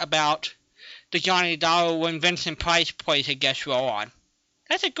tonight about the Johnny Dollar when Vincent Price plays a guest role on.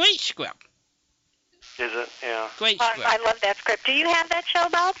 That's a great script. Is it? Yeah. Great script. I love that script. Do you have that show,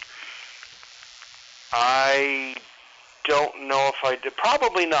 Bob? I don't know if I did.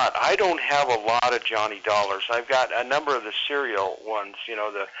 Probably not. I don't have a lot of Johnny Dollars. I've got a number of the serial ones,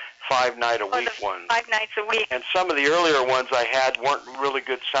 the 5-night-a-week ones. 5 nights a week. And some of the earlier ones I had weren't really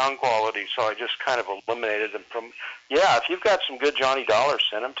good sound quality, so I just kind of eliminated them from. Yeah, if you've got some good Johnny Dollars,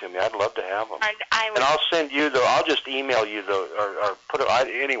 send them to me. I'd love to have them. And I'll send you I'll just email you or put it.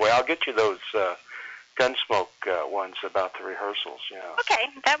 Anyway, I'll get you those Gunsmoke ones about the rehearsals. Yeah. Okay,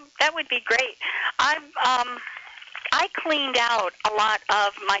 that would be great. I cleaned out a lot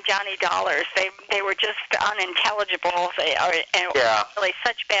of my Johnny Dollars. They were just unintelligible. They are really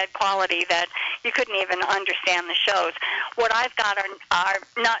such bad quality that you couldn't even understand the shows. What I've got are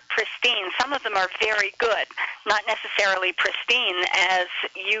not pristine. Some of them are very good, not necessarily pristine as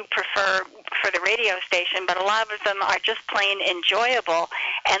you prefer for the radio station, but a lot of them are just plain enjoyable.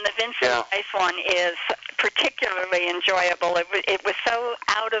 And the Vincent Price one is particularly enjoyable. It was so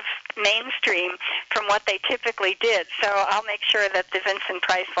out of mainstream from what they typically did. So I'll make sure that the Vincent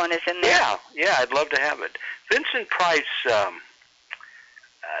Price one is in there. Yeah, I'd love to have it. Vincent Price, I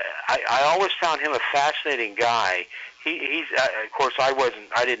always found him a fascinating guy. He's of course I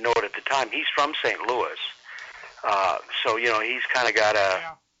didn't know it at the time. He's from St. Louis, so he's kind of got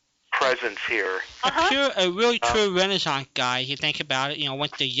a presence here. A really true Renaissance guy. You think about it.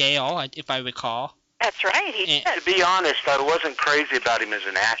 Went to Yale, if I recall. That's right. He did. To be honest, I wasn't crazy about him as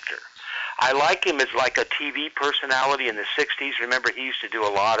an actor. I like him as like a TV personality in the 60s. Remember, he used to do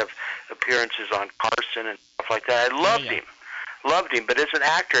a lot of appearances on Carson and stuff like that. I loved him. But as an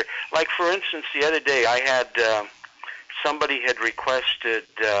actor, like for instance, the other day I had somebody had requested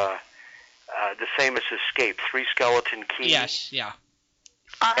the famous Escape, Three Skeleton Key. Yes, yeah.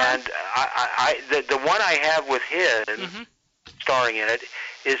 And the one I have with him starring in it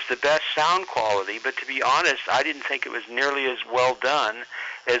is the best sound quality, but to be honest, I didn't think it was nearly as well done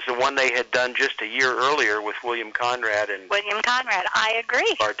as the one they had done just a year earlier with William Conrad. I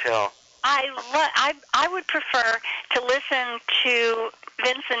agree. Bartell. I would prefer to listen to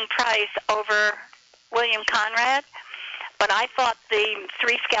Vincent Price over William Conrad, but I thought the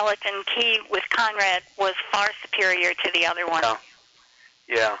Three Skeleton Key with Conrad was far superior to the other one.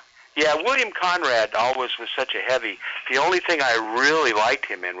 Yeah, William Conrad always was such a heavy. The only thing I really liked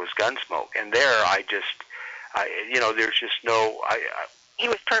him in was Gunsmoke, and there there's just no. He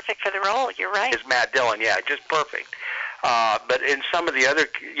was perfect for the role. You're right. Is Matt Dillon? Yeah, just perfect. But in some of the other,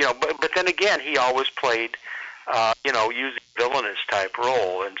 but then again, he always played, using villainous type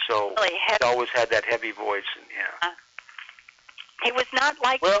role, and so he always had that heavy voice, and he was not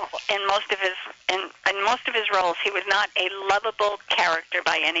likable in most of his roles. He was not a lovable character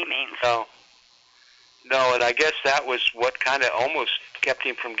by any means. No, and I guess that was what kind of almost kept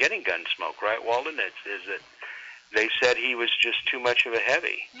him from getting Gunsmoke, right, Walden? Is that they said he was just too much of a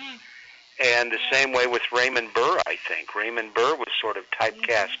heavy. And the same way with Raymond Burr, I think. Raymond Burr was sort of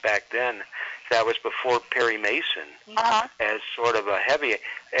typecast back then. That was before Perry Mason as sort of a heavy.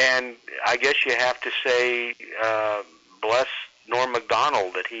 And I guess you have to say, bless Norm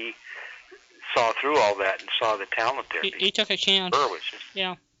Macdonald that he saw through all that and saw the talent there. He took a chance. Burr was just,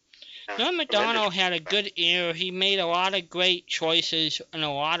 Norm Macdonald had a good ear. He made a lot of great choices in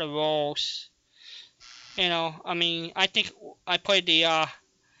a lot of roles. I think I played the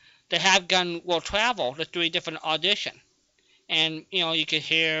Have Gun Will Travel, the 3 different audition. And, you could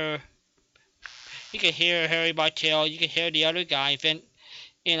hear Harry Bartell, you could hear the other guy, Vic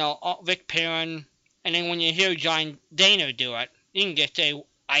Perrin, and then when you hear John Daner do it, you can just say,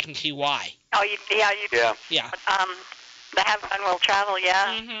 I can see why. Oh, you Yeah. The Have Gun Will Travel,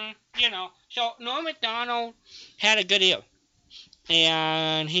 So Norm Macdonald had a good ear.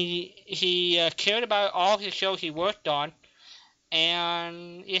 And he cared about all his shows he worked on,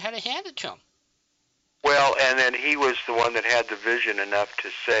 and you had to hand it to him. Well, and then he was the one that had the vision enough to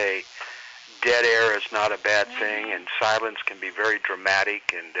say, dead air is not a bad thing, and silence can be very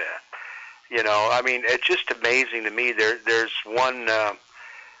dramatic, and it's just amazing to me. There's one, the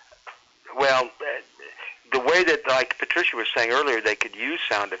way that, like Patricia was saying earlier, they could use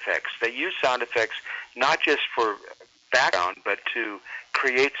sound effects. They use sound effects not just for background, but to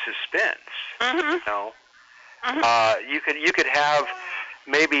create suspense. You could have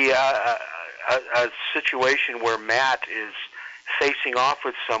maybe a situation where Matt is facing off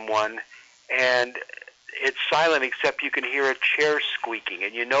with someone, and it's silent except you can hear a chair squeaking,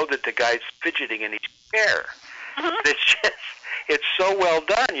 and you know that the guy's fidgeting in his chair. It's so well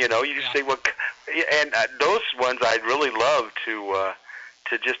done, you know. You just say, well, and those ones I'd really love to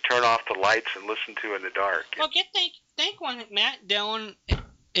just turn off the lights and listen to in the dark. Well, just think when Matt Dillon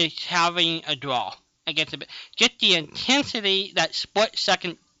is having a draw against just the intensity, that split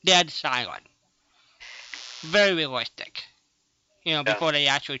second dead silent. Very realistic. You know, before they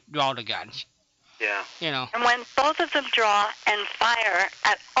actually draw the guns. Yeah. You know. And when both of them draw and fire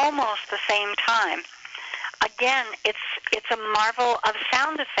at almost the same time, again, it's a marvel of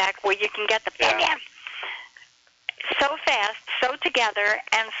sound effect where you can get the bam, bam so fast, so together,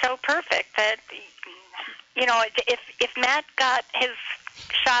 and so perfect that, you know, if Matt got his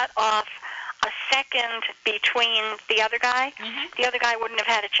shot off a second between the other guy, the other guy wouldn't have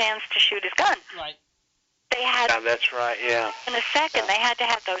had a chance to shoot his gun. Right. They had. Yeah, that's right. Yeah. In a second, they had to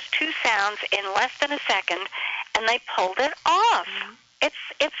have those two sounds in less than a second, and they pulled it off. It's.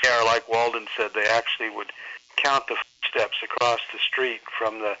 Yeah, like Walden said, they actually would count the footsteps across the street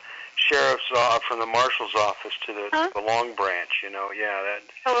from the sheriff's from the marshal's office to the Long Branch. You know, yeah, that.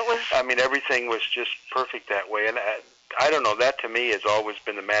 So it was. I mean, everything was just perfect that way, and I don't know. That to me has always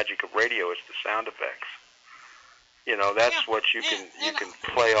been the magic of radio, is the sound effects. You know, that's what you can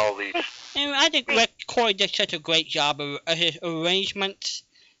play all these. And I think Rick Corey did such a great job of his arrangements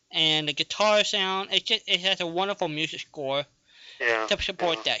and the guitar sound. It has a wonderful music score to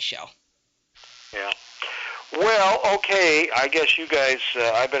support that show. Yeah. Well, okay. I guess you guys.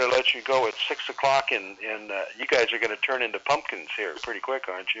 I better let you go. It's 6 o'clock, and you guys are going to turn into pumpkins here pretty quick,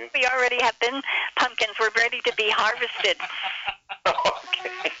 aren't you? We already have been pumpkins. We're ready to be harvested.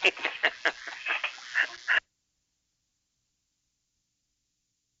 Okay.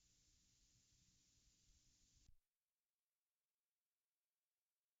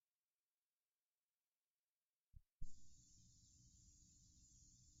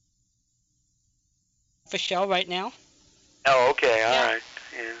 For show right now. Oh, okay. All right.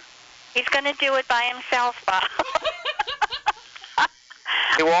 Yeah. He's going to do it by himself, Bob.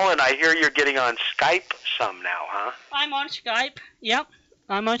 Hey, Wallen, I hear you're getting on Skype some now, huh? I'm on Skype. Yep.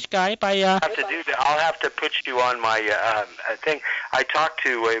 I'm on Skype. I'll have to put you on my thing. I talked to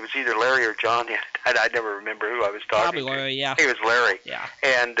it was either Larry or John. I never remember who I was talking Probably to. Larry, yeah. He was Larry. Yeah.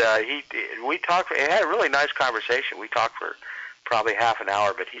 And we talked. It had a really nice conversation. We talked for probably half an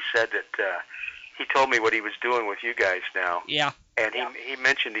hour, but he said that he told me what he was doing with you guys now. Yeah. And he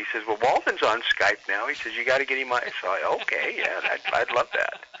mentioned, he says, well, Walden's on Skype now. He says, you got to get him on. So okay, yeah, I'd love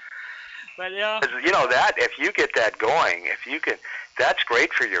that. But you know that if you get that going, if you can, that's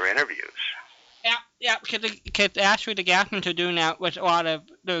great for your interviews. Yeah, because actually the Gaffmans are doing that with a lot of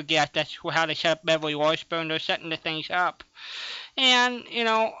their guests. That's how they set up Beverly Washburn. They're setting the things up. And, you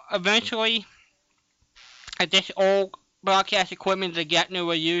know, eventually, if this old broadcast equipment the Getner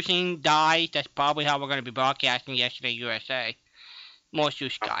were using dies, that's probably how we're going to be broadcasting Yesterday USA. More through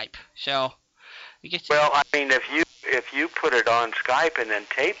Skype. So, well, I mean, if you put it on Skype and then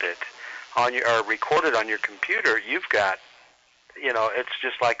tape it on your or record it on your computer, you've got, you know, it's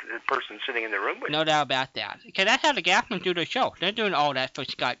just like the person sitting in the room with you. No doubt about that. Because that's how the Gaffmans do their show. They're doing all that for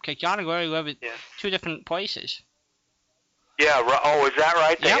Skype. Because John and Glory live at two different places. Yeah. Oh, is that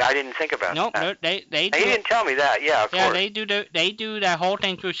right? Yep. I didn't think about that. No, they do. He didn't tell me that. Yeah, of course. They do that whole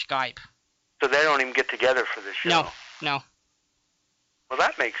thing through Skype. So they don't even get together for the show. No. Well,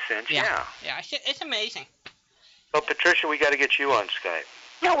 that makes sense. Yeah. Yeah, it's amazing. Well, Patricia, we got to get you on Skype.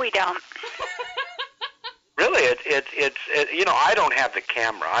 No, we don't. Really, it's you know, I don't have the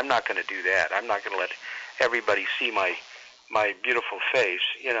camera. I'm not going to do that. I'm not going to let everybody see my beautiful face,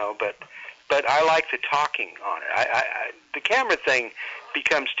 you know. But I like the talking on it. The camera thing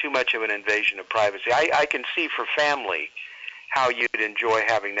becomes too much of an invasion of privacy. I can see for family how you'd enjoy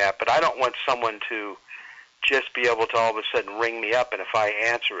having that, but I don't want someone to just be able to all of a sudden ring me up, and if I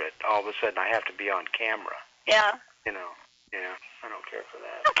answer it, all of a sudden I have to be on camera. Yeah. You know, yeah, I don't care for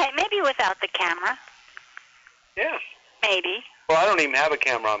that. Okay, maybe without the camera. Yeah. Maybe. Well, I don't even have a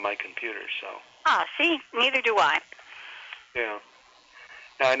camera on my computer, so. Ah, see, neither do I. Yeah.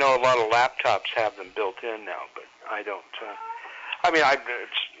 Now, I know a lot of laptops have them built in now, but I don't. I mean,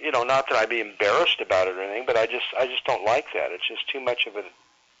 it's, you know, not that I'd be embarrassed about it or anything, but I just don't like that. It's just too much of an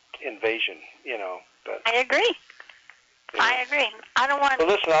invasion, you know. But I agree. Yeah. I agree. I don't want. Well,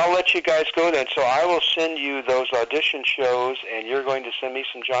 listen, I'll let you guys go then. So I will send you those audition shows, and you're going to send me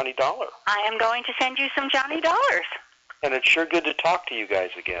some Johnny Dollar. I am going to send you some Johnny Dollars. And it's sure good to talk to you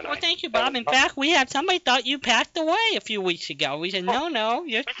guys again. Well, thank you, Bob. In fact, we had somebody thought you passed away a few weeks ago. We said, no,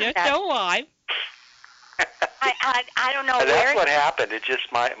 you're still alive. I don't know where. That's what happened. It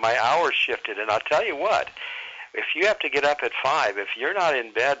just my hours shifted, and I'll tell you what. if you have to get up at 5, if you're not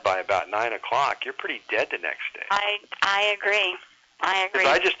in bed by about 9 o'clock, you're pretty dead the next day. I agree. Because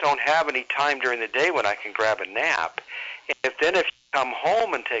I just don't have any time during the day when I can grab a nap. If you come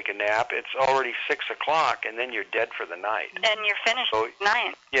home and take a nap, it's already 6 o'clock, and then you're dead for the night. And you're finished at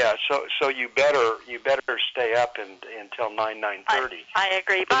 9. Yeah, so you better stay up until 9:30. I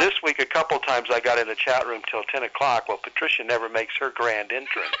agree. So this week, a couple times I got in the chat room till 10 o'clock. Well, Patricia never makes her grand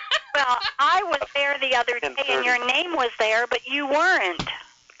entrance. Well, I was there the other day, and your name was there, but you weren't.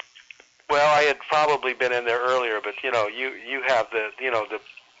 Well, I had probably been in there earlier, but you have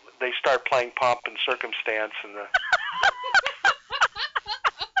they start playing Pomp and Circumstance and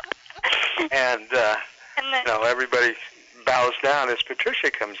everybody bows down as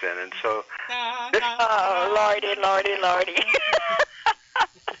Patricia comes in, and so. Oh, Lordy.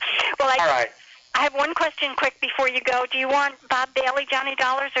 Well, all right. I have one question quick before you go. Do you want Bob Daly, Johnny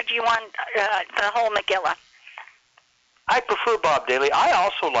Dollars, or do you want the whole Megillah? I prefer Bob Daly. I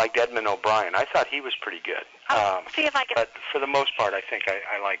also liked Edmund O'Brien. I thought he was pretty good. See if I can. But for the most part, I think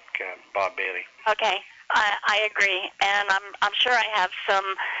I like Bob Bailey. Okay, I agree, and I'm sure I have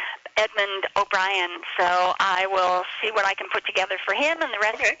some Edmund O'Brien, so I will see what I can put together for him, and the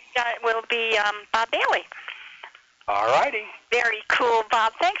rest will be Bob Bailey. All righty. Very cool,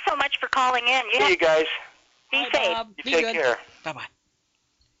 Bob. Thanks so much for calling in. See you guys. Be safe. Bob. You take care. Bye-bye.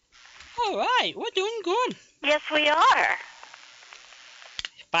 All right, we're doing good. Yes, we are.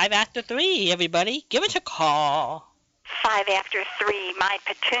 5 after 3, everybody. Give us a call. 5 after 3, my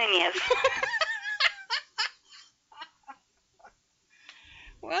petunias.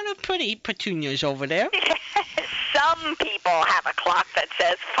 What a pretty petunias over there. Some people have a clock that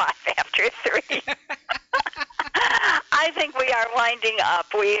says 5 after 3. I think we are winding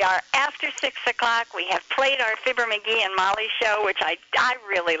up. We are after 6 o'clock. We have played our Fibber McGee and Molly show, which I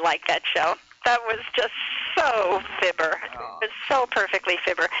really like that show. That was just so Fibber. It was so perfectly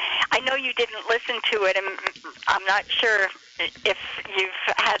Fibber. I know you didn't listen to it, and I'm not sure if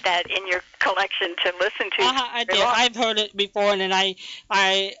you've had that in your collection to listen to. I did. I've heard it before, and then I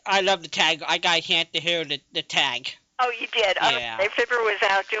love the tag. I got a chance to hear the tag. Oh, you did? Yeah. Okay. Fibber was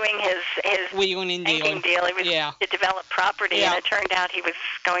out doing his banking deal. He was to develop property, and it turned out he was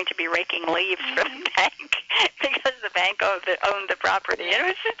going to be raking leaves for the bank because the bank owned the property. And it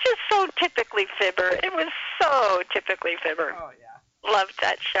was just so typically Fibber. It was so typically Fibber. Oh, yeah. Loved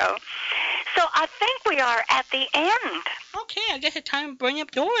that show. So I think we are at the end. Okay, I guess it's time to bring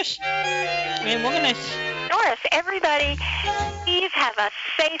up Doris. And we're going to... Doris, everybody, please have a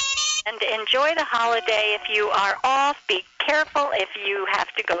safe and enjoy the holiday. If you are off, be careful if you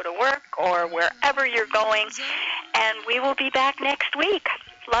have to go to work or wherever you're going. And we will be back next week.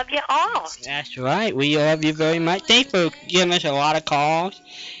 Love you all. That's right. We love you very much. Thanks for giving us a lot of calls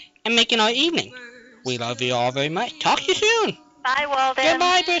and making our evening. We love you all very much. Talk to you soon. Bye, Walden.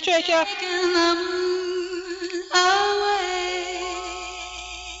 Goodbye, Patricia.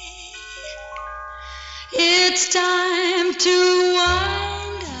 It's time to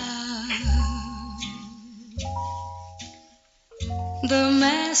wind up the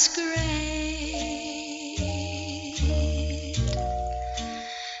masquerade.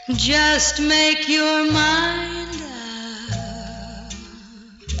 Just make your mind up.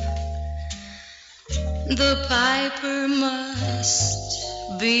 The piper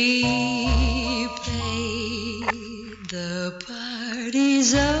must be paid. The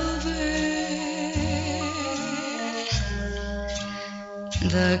party's over.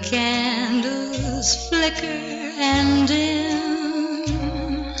 The candles flicker and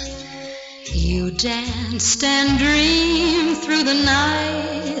dim. You danced and dreamed through the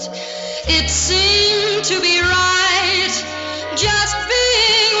night. It seemed to be right, just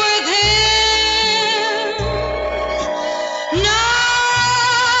being with him.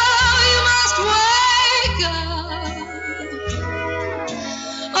 Now you must wake up.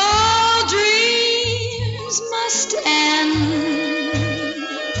 All dreams must end.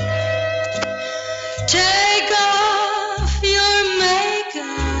 Take off your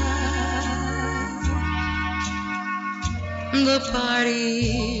makeup. The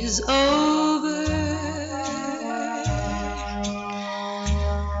party's over.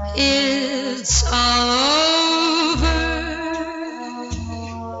 It's all over,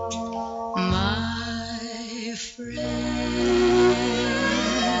 my friend.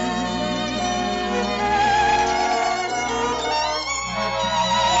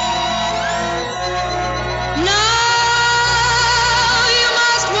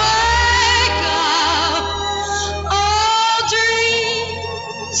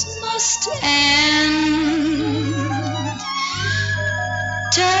 End.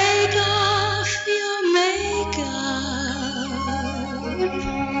 Take off your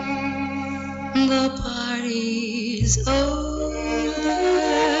the party's over.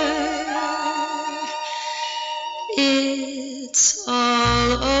 It's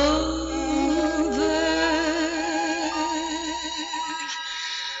all over,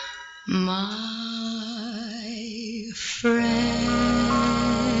 my friend.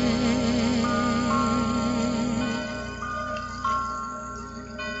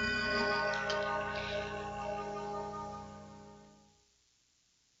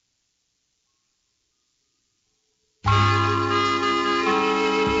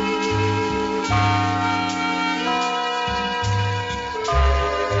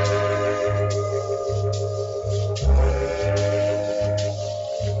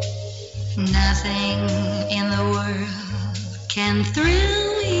 Nothing in the world can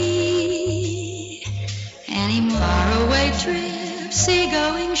thrill me anymore. Faraway trips,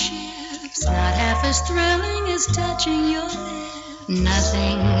 seagoing ships, not half as thrilling as touching your lips.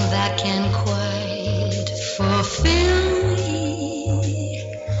 Nothing that can quite fulfill me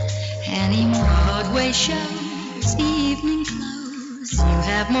anymore. Broadway shows, evening clothes, you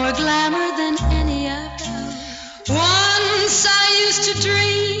have more glamour than any of those. Once I used to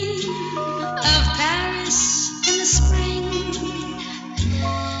dream of Paris in the spring,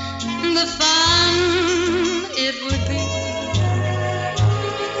 the fun it would be.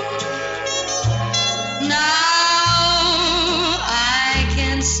 Now I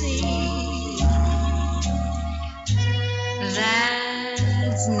can see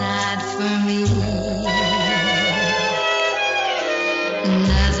that's not for me.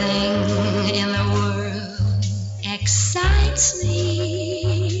 Nothing in the world excites me.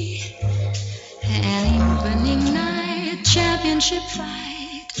 An opening night championship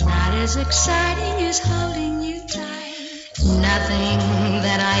fight, not as exciting as holding you tight. Nothing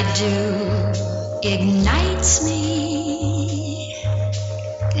that I do ignites me.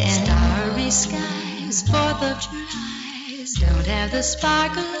 Starry skies, 4th of July, don't have the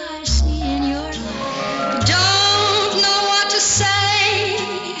sparkle I see in your eyes. Don't know what to say,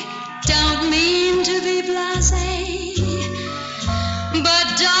 don't mean to be blasé, but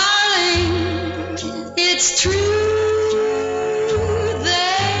darling, it's true,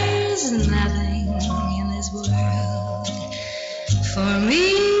 there's nothing in this world for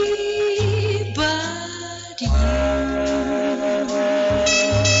me but you.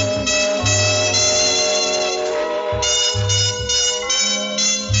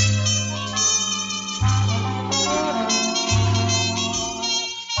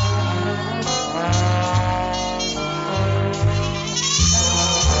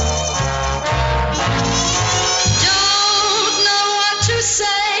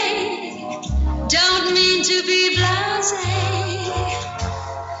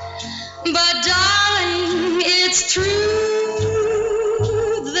 But darling, it's true,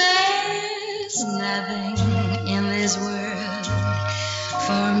 there's nothing in this world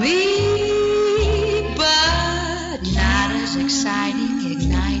for me but not as exciting,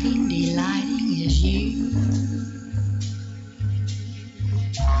 igniting, delighting as you.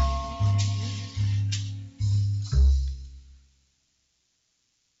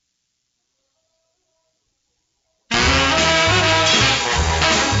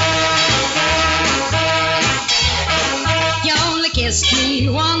 Kissed me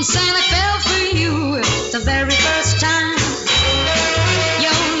once and I fell for you the very first time. You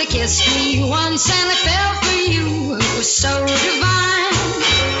only kissed me once and I fell for you. It was so divine.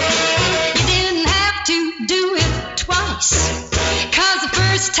 You didn't have to do it twice, 'cause the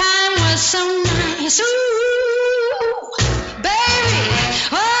first time was so nice. Ooh, baby,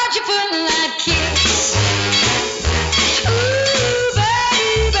 why'd you put in that kiss? Ooh,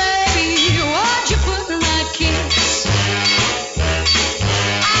 baby, why'd you put in that kiss?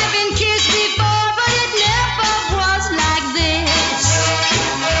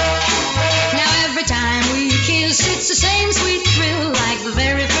 It's the same sweet thrill like the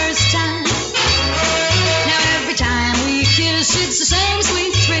very first time. Now every time we kiss, it's the same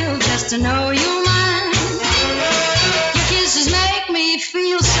sweet thrill just to know you're mine.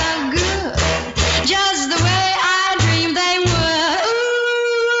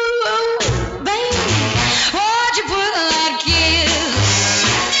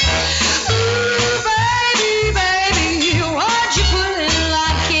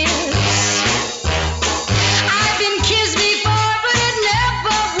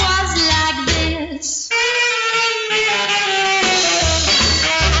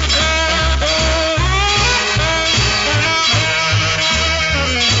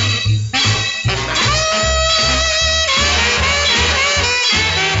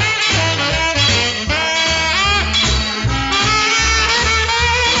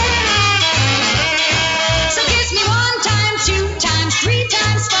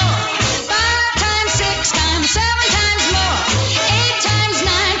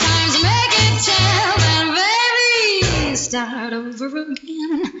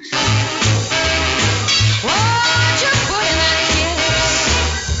 again. What'd you put in that kiss?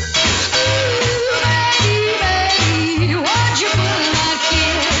 Ooh, baby, what'd you put in that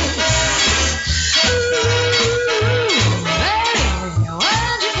kiss? Ooh, baby,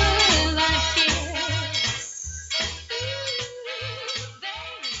 what'd you put in that kiss? Ooh,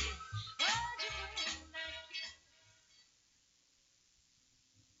 baby, what'd you put in that kiss?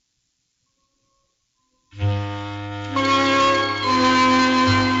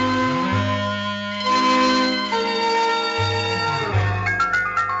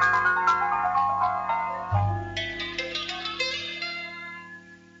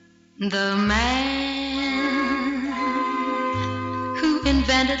 The man who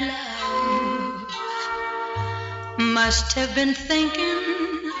invented love must have been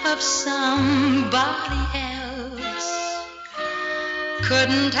thinking of somebody else.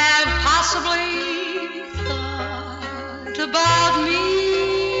 Couldn't have possibly thought about me.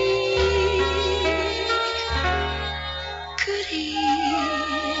 Could he?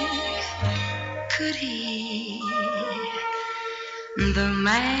 Could he? The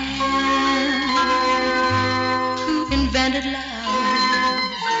man who invented love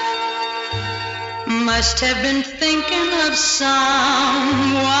must have been thinking of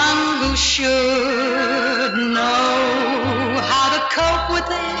someone who should know how to cope with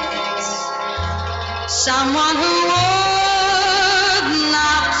it. Someone who would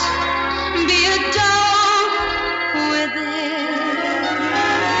not be a dope with it.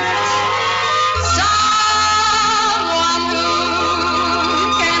 Someone who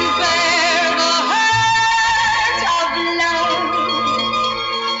can bear the hurt of love,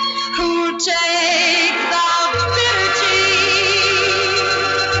 who take the bitter tea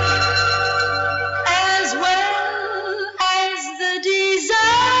as well as the dessert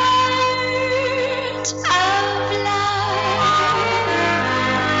of love.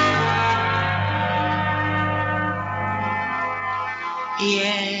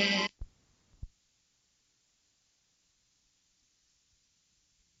 Yeah.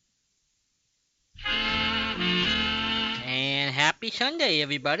 And happy Sunday,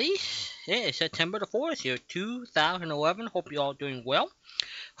 everybody. It is September the 4th, year 2011. Hope you're all doing well.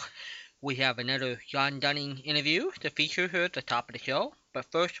 We have another John Dunning interview to feature here at the top of the show.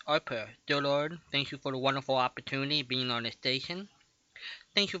 But first, our prayer. Dear Lord, thank you for the wonderful opportunity of being on this station.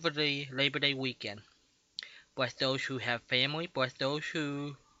 Thank you for the Labor Day weekend. Bless those who have family. Bless those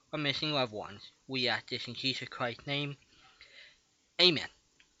who are missing loved ones. We ask this in Jesus Christ's name. Amen.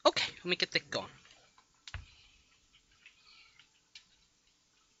 Okay, let me get this going.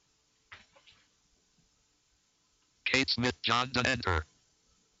 Kate Smith, John Dunn, enter.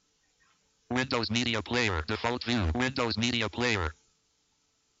 Windows Media Player, default view, Windows Media Player.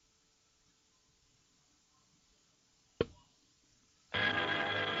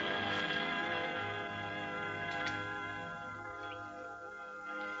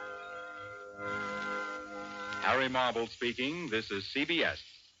 Harry Marble speaking. This is CBS,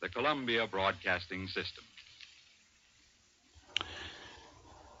 the Columbia Broadcasting System.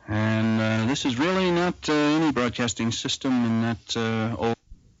 And this is really not any broadcasting system in that old...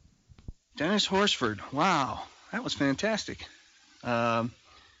 Dennis Horsford. Wow, that was fantastic. From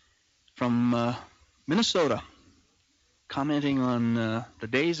Minnesota, commenting on the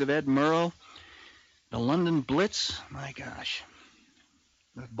days of Ed Murrow, the London Blitz. My gosh,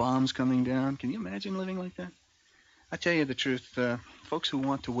 the bombs coming down. Can you imagine living like that? I tell you the truth, folks who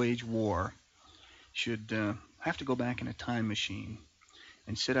want to wage war should have to go back in a time machine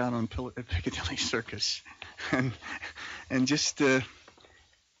and sit out on Piccadilly Circus and just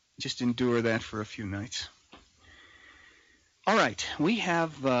endure that for a few nights. All right, we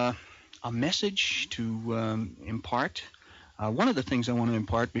have a message to impart. One of the things I want to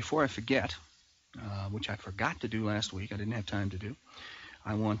impart before I forget, which I forgot to do last week, I didn't have time to do,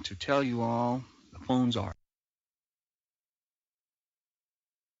 I want to tell you all the phones are